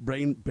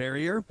blood-brain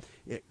barrier.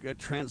 It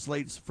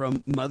translates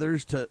from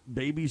mothers to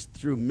babies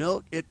through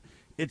milk.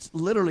 It's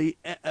literally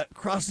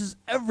crosses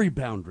every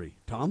boundary,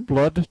 Tom.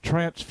 Blood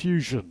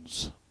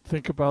transfusions.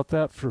 Think about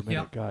that for a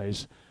minute,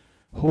 guys.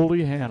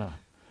 Holy Hannah.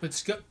 But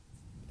Scott,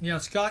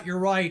 you're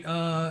right.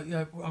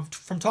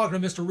 From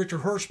talking to Mr.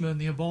 Richard Hirschman,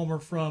 the embalmer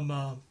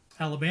from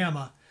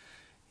Alabama,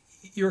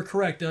 you're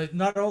correct.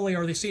 Not only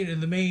are they seeing it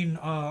in the main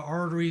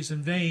arteries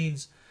and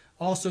veins,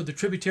 also the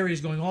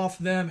tributaries going off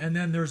of them, and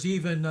then there's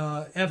even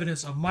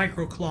evidence of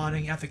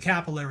microclotting at the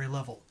capillary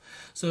level.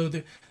 So,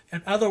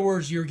 in other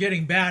words, you're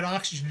getting bad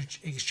oxygen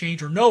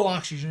exchange or no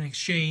oxygen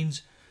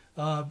exchange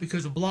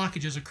because of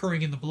blockages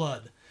occurring in the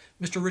blood.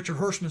 Mr. Richard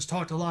Hirschman's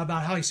talked a lot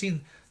about how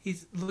he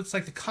looks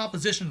like the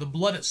composition of the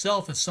blood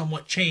itself has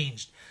somewhat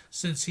changed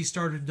since he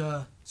started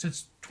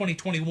since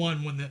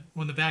 2021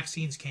 when the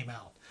vaccines came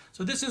out.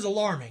 So this is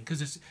alarming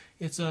because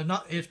it's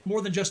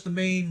more than just the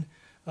main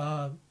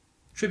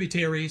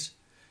tributaries.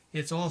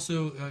 It's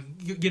also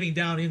getting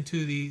down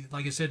into the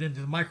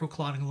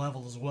microclotting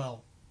level as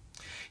well.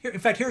 In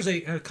fact, here's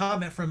a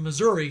comment from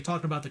Missouri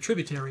talking about the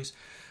tributaries.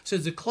 It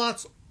says the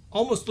clots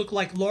almost look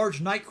like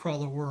large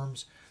nightcrawler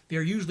worms. They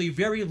are usually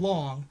very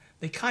long.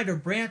 They kind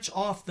of branch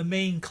off the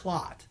main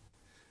clot.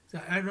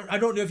 I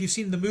don't know if you've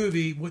seen the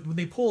movie when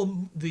they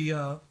pull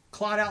the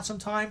clot out.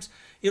 Sometimes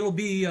it'll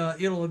be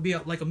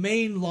like a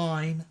main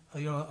line,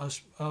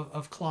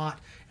 of clot,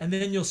 and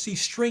then you'll see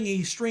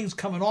stringy strings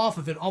coming off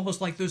of it,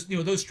 almost like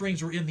those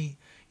strings were in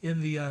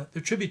the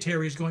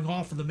tributaries going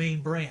off of the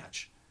main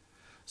branch.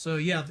 So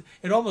yeah,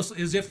 it almost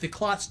as if the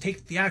clots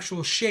take the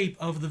actual shape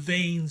of the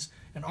veins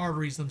and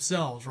arteries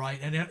themselves, right?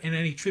 And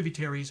any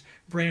tributaries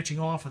branching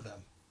off of them.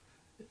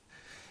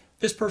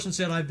 This person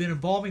said, I've been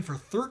embalming for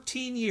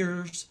 13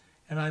 years,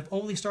 and I've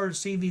only started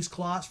seeing these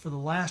clots for the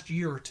last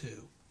year or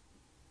two.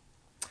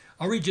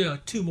 I'll read you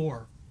two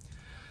more.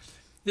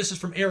 This is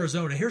from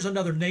Arizona. Here's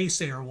another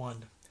naysayer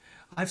one.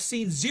 I've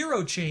seen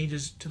zero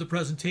changes to the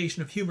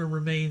presentation of human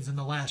remains in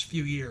the last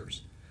few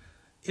years.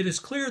 It is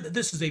clear that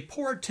this is a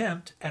poor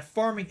attempt at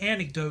farming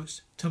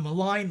anecdotes to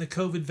malign the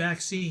COVID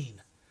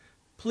vaccine.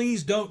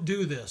 Please don't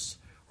do this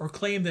or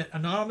claim that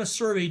anonymous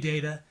survey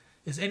data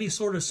is any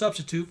sort of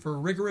substitute for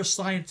rigorous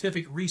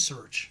scientific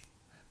research.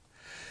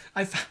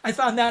 I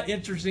found that an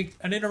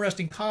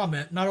interesting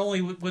comment. Not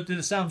only did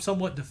it sound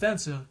somewhat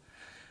defensive,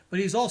 but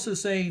he's also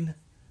saying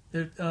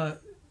that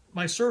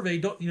my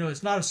survey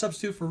it's not a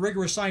substitute for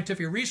rigorous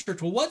scientific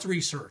research. Well, what's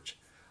research?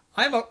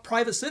 I'm a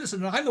private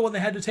citizen, and I'm the one that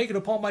had to take it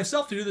upon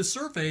myself to do this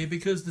survey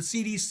because the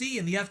CDC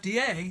and the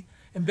FDA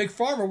and Big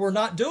Pharma were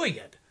not doing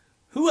it.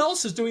 Who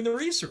else is doing the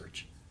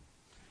research?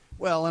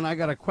 Well, and I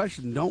got a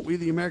question. Don't we,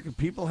 the American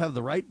people, have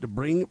the right to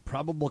bring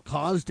probable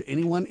cause to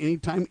anyone,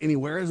 anytime,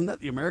 anywhere? Isn't that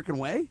the American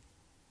way?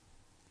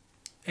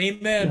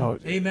 Amen.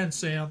 Amen,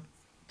 Sam.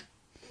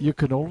 You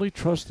can only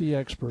trust the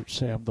experts,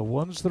 Sam, the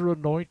ones that are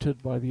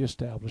anointed by the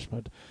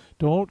establishment.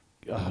 Don't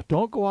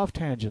go off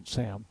tangent,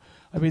 Sam.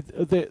 I mean,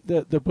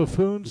 the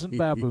buffoons and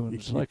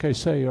baboons, like I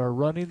say, are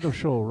running the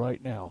show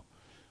right now.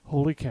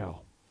 Holy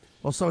cow.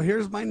 Well, so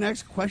here's my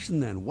next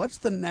question then. What's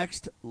the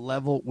next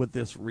level with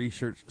this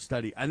research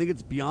study? I think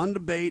it's beyond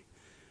debate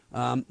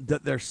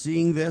that they're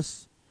seeing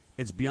this.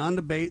 It's beyond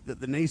debate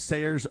that the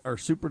naysayers are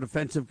super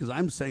defensive because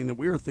I'm saying that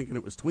we were thinking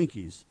it was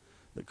Twinkies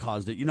that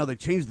caused it. They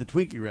changed the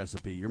Twinkie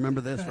recipe. You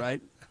remember this, right?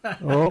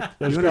 Oh,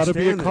 there's got to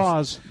be a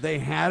cause. They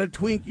had a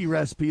Twinkie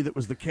recipe that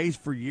was the case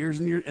for years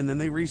and years, and then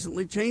they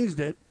recently changed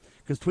it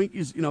because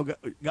Twinkies,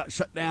 got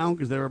shut down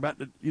because they were about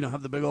to,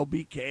 have the big old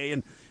BK,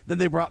 and then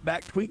they brought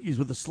back Twinkies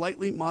with a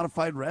slightly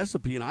modified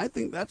recipe, and I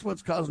think that's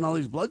what's causing all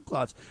these blood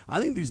clots. I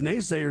think these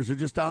naysayers are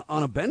just out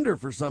on a bender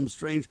for some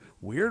strange,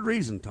 weird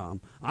reason,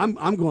 Tom. I'm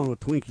going with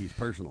Twinkies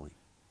personally.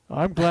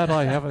 I'm glad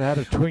I haven't had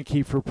a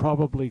Twinkie for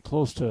probably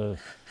close to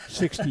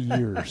 60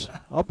 years.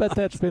 I'll bet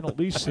that's been at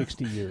least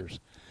 60 years.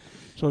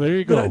 So there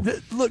you go.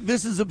 Look,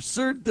 this is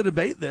absurd to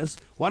debate this.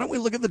 Why don't we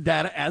look at the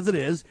data as it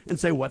is and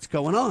say what's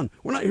going on?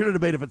 We're not here to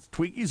debate if it's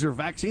Twinkies or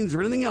vaccines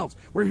or anything else.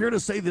 We're here to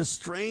say this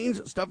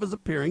strange stuff is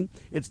appearing.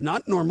 It's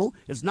not normal.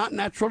 It's not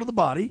natural to the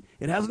body.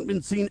 It hasn't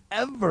been seen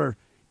ever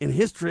in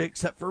history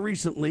except for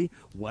recently.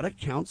 What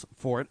accounts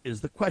for it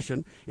is the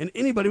question, and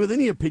anybody with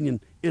any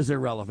opinion is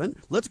irrelevant.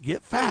 Let's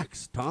get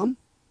facts, Tom.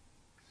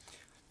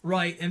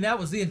 Right, and that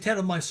was the intent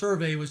of my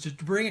survey, was to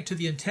bring it to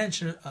the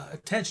attention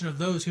of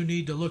those who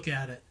need to look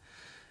at it.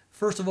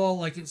 First of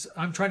all,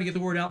 I'm trying to get the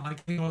word out by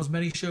getting on as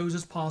many shows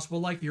as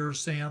possible, like yours,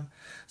 Sam.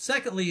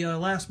 Secondly,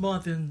 last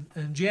month in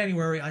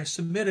January, I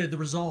submitted the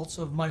results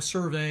of my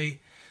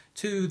survey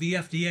to the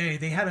FDA.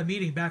 They had a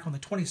meeting back on the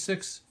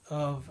 26th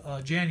of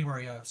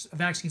January, a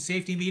vaccine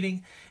safety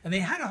meeting, and they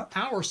had an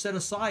hour set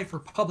aside for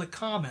public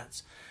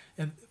comments,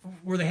 and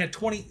where they had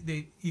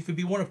you could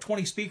be one of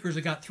 20 speakers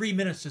that got 3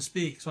 minutes to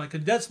speak. So I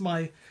condensed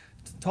my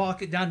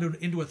talk down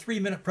into a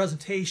 3-minute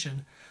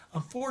presentation.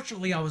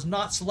 Unfortunately, I was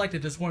not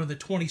selected as one of the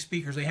 20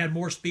 speakers. They had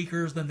more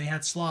speakers than they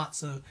had slots,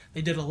 so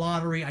they did a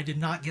lottery. I did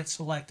not get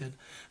selected,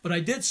 but I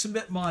did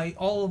submit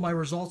all of my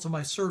results of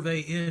my survey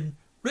in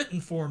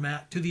written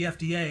format to the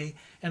FDA,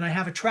 and I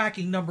have a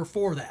tracking number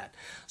for that.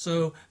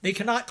 So they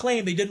cannot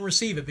claim they didn't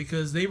receive it,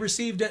 because they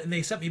received it and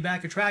they sent me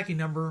back a tracking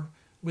number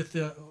with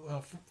the,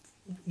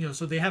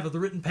 so they have the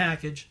written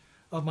package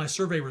of my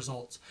survey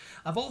results.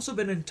 I've also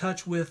been in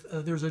touch with,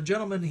 there's a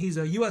gentleman, he's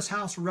a U.S.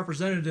 House of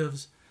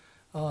Representatives,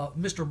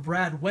 Mr.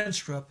 Brad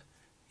Wenstrup.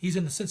 He's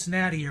in the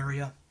Cincinnati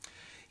area.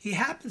 He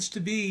happens to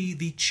be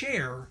the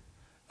chair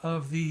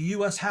of the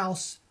U.S.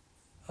 House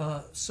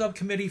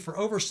Subcommittee for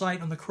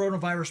Oversight on the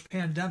Coronavirus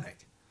Pandemic.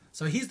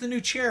 So he's the new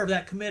chair of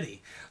that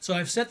committee. So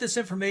I've sent this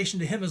information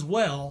to him as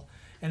well,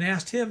 and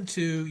asked him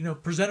to,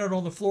 present it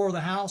on the floor of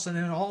the House, and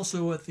then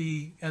also at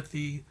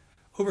the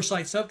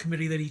Oversight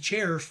Subcommittee that he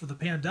chairs for the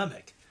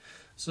pandemic.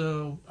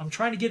 So I'm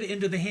trying to get it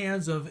into the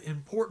hands of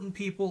important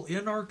people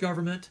in our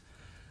government.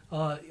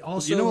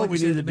 Also, you know what we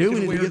need to do? We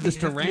need to get this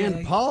to FDA.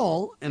 Rand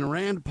Paul, and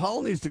Rand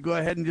Paul needs to go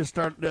ahead and just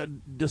start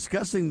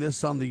discussing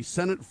this on the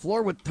Senate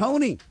floor with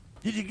Tony.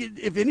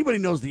 If anybody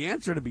knows the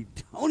answer, it'd be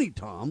Tony,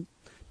 Tom.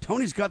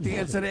 Tony's got the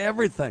answer to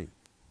everything.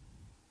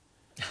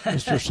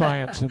 Mr.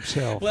 Science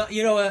himself. Well,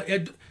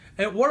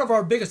 one of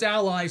our biggest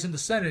allies in the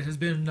Senate has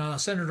been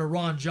Senator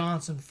Ron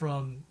Johnson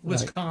from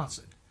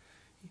Wisconsin.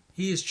 Right.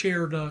 He has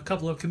chaired a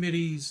couple of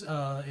committees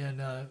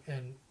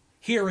and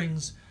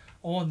hearings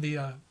on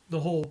the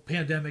whole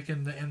pandemic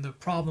and the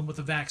problem with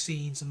the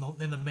vaccines and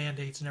the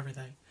mandates and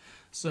everything.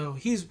 So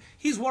he's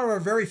one of our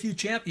very few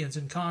champions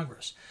in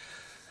Congress.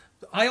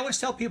 I always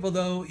tell people,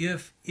 though,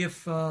 if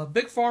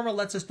Big Pharma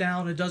lets us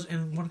down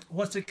and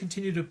wants to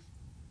continue to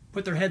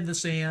put their head in the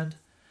sand,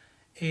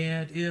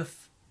 and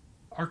if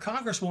our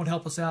Congress won't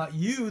help us out,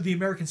 you, the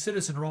American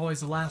citizen, are always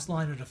the last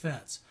line of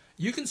defense.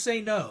 You can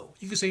say no.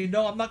 You can say,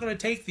 no, I'm not going to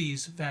take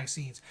these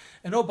vaccines.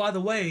 And oh, by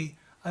the way,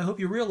 I hope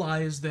you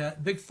realize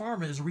that Big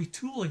Pharma is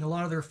retooling a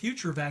lot of their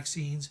future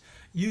vaccines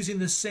using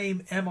the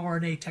same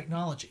mRNA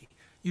technology,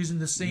 using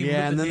the same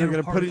and then they're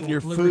going to put it in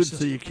your food system.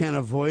 So you can't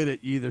avoid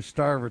it. You either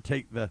starve or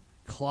take the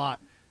clot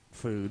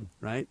food,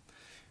 right?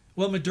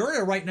 Well,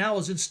 Moderna right now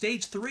is in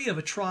stage 3 of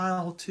a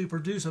trial to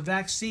produce a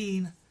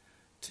vaccine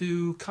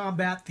to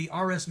combat the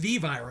RSV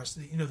virus,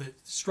 that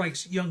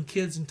strikes young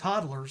kids and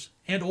toddlers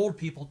and old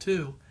people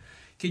too.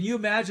 Can you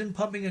imagine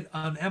pumping an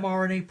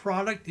mRNA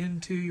product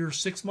into your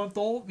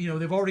 6-month-old?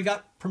 They've already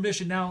got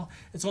permission now.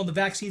 It's on the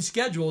vaccine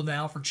schedule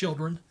now for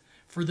children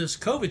for this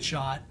COVID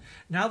shot.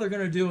 Now they're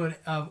going to do an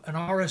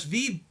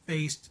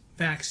RSV-based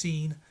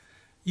vaccine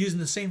using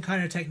the same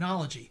kind of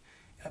technology.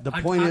 The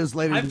point is,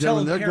 ladies and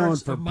gentlemen, they're going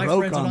for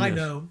broke on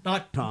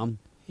this. Tom.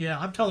 Yeah,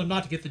 I'm telling them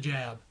not to get the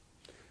jab.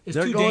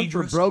 They're going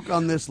for broke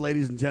on this,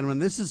 ladies and gentlemen.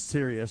 This is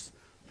serious.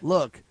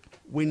 Look,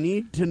 we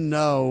need to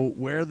know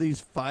where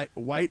these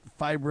white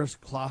fibrous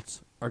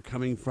clots are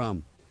coming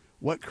from.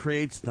 What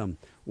creates them?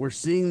 We're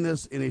seeing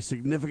this in a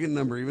significant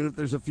number, even if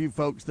there's a few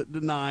folks that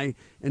deny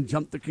and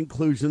jump to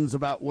conclusions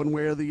about one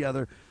way or the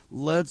other.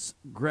 Let's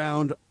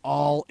ground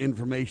all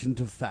information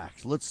to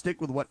facts. Let's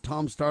stick with what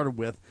Tom started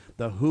with,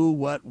 the who,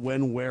 what,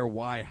 when, where,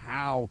 why,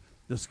 how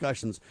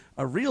discussions.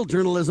 A real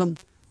journalism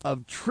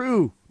of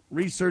true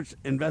research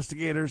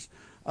investigators,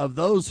 of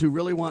those who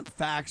really want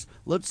facts.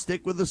 Let's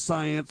stick with the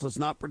science. Let's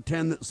not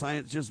pretend that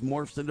science just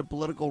morphs into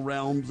political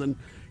realms and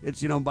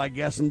it's, by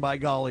guess and by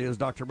golly, as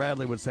Dr.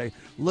 Bradley would say.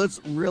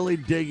 Let's really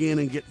dig in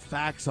and get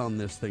facts on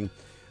this thing.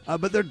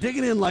 But they're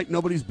digging in like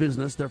nobody's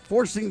business. They're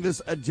forcing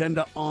this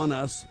agenda on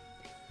us.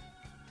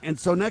 And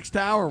so next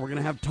hour, we're going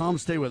to have Tom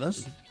stay with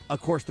us.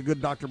 Of course, the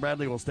good Dr.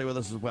 Bradley will stay with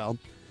us as well.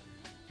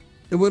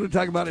 And we're going to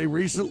talk about a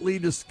recently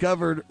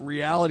discovered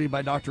reality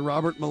by Dr.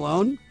 Robert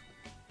Malone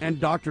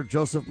and Dr.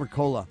 Joseph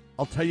Mercola.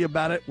 I'll tell you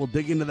about it. We'll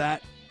dig into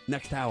that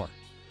next hour.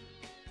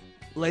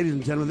 Ladies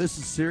and gentlemen, this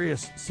is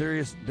serious,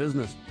 serious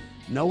business.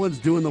 No one's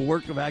doing the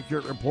work of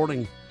accurate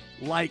reporting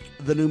like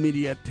the new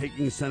media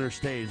taking center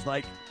stage,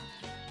 like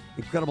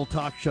incredible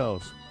talk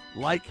shows,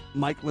 like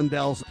Mike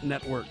Lindell's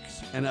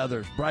networks and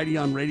others,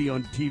 Brighteon Radio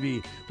and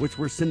TV, which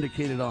we're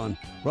syndicated on.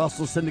 We're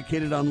also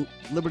syndicated on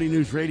Liberty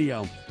News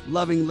Radio,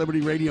 Loving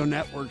Liberty Radio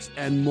Networks,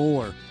 and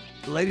more.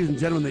 Ladies and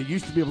gentlemen, they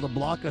used to be able to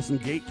block us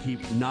and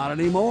gatekeep. Not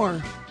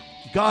anymore.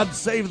 God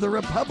save the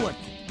Republic.